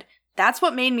Paul Rudd. That's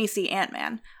what made me see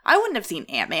Ant-Man. I wouldn't have seen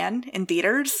Ant-Man in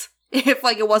theaters if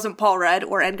it wasn't Paul Rudd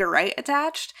or Edgar Wright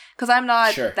attached, because I'm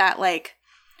not that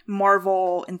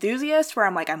Marvel enthusiast where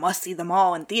I'm I must see them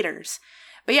all in theaters.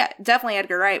 But yeah, definitely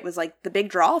Edgar Wright was the big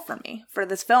draw for me for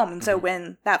this film. And so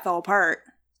when that fell apart,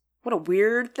 what a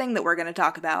weird thing that we're going to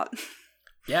talk about.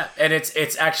 Yeah, and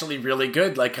it's actually really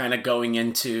good, kind of going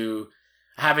into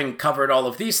having covered all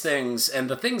of these things, and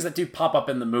the things that do pop up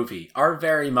in the movie are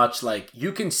very much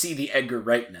you can see the Edgar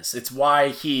Wrightness. It's why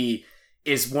he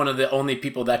is one of the only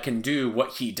people that can do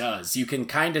what he does. You can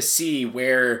kind of see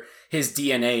where his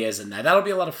DNA is in that. That'll be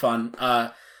a lot of fun.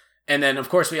 And then, of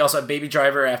course, we also have Baby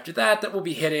Driver after that we'll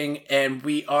be hitting, and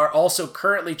we are also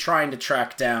currently trying to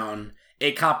track down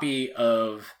a copy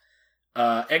of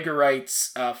Edgar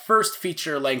Wright's first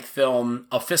feature-length film,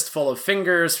 A Fistful of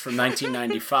Fingers from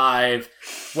 1995,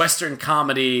 Western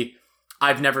comedy.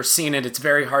 I've never seen it. It's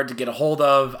very hard to get a hold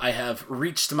of. I have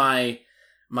reached my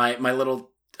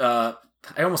little...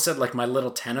 I almost said my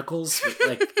little tentacles.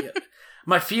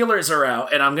 My feelers are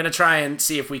out, and I'm going to try and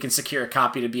see if we can secure a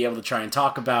copy to be able to try and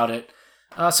talk about it.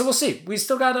 So we'll see. We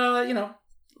still got,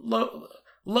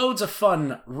 loads of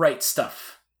fun Wright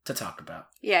stuff to talk about.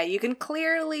 Yeah, you can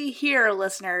clearly hear,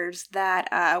 listeners, that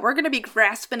we're going to be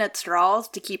grasping at straws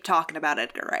to keep talking about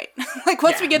Edgar Wright.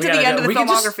 Once we get to the end of the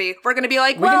filmography, we're going to be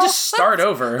we can just start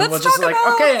over. Let's we'll talk just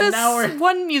about okay, this and now we're...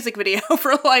 one music video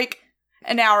for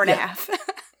an hour and a half.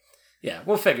 Yeah,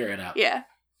 we'll figure it out. Yeah.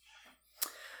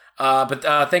 But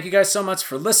thank you guys so much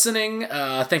for listening.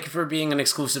 Thank you for being an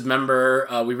exclusive member.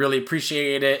 We really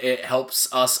appreciate it. It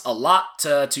helps us a lot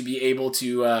to be able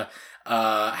to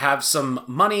have some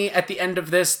money at the end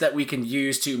of this that we can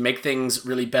use to make things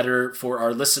really better for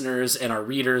our listeners and our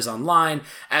readers online,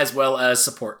 as well as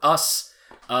support us.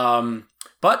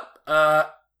 But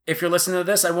if you're listening to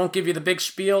this, I won't give you the big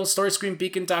spiel.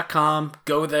 StoryScreenBeacon.com.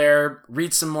 Go there,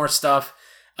 read some more stuff.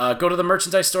 Go to the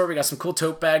merchandise store. We got some cool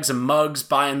tote bags and mugs.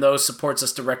 Buying those supports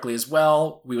us directly as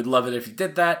well. We would love it if you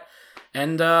did that.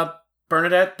 And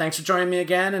Bernadette, thanks for joining me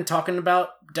again and talking about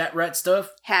dat rat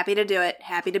stuff. Happy to do it.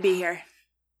 Happy to be here.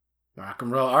 Rock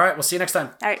and roll. All right, we'll see you next time.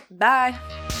 All right, bye.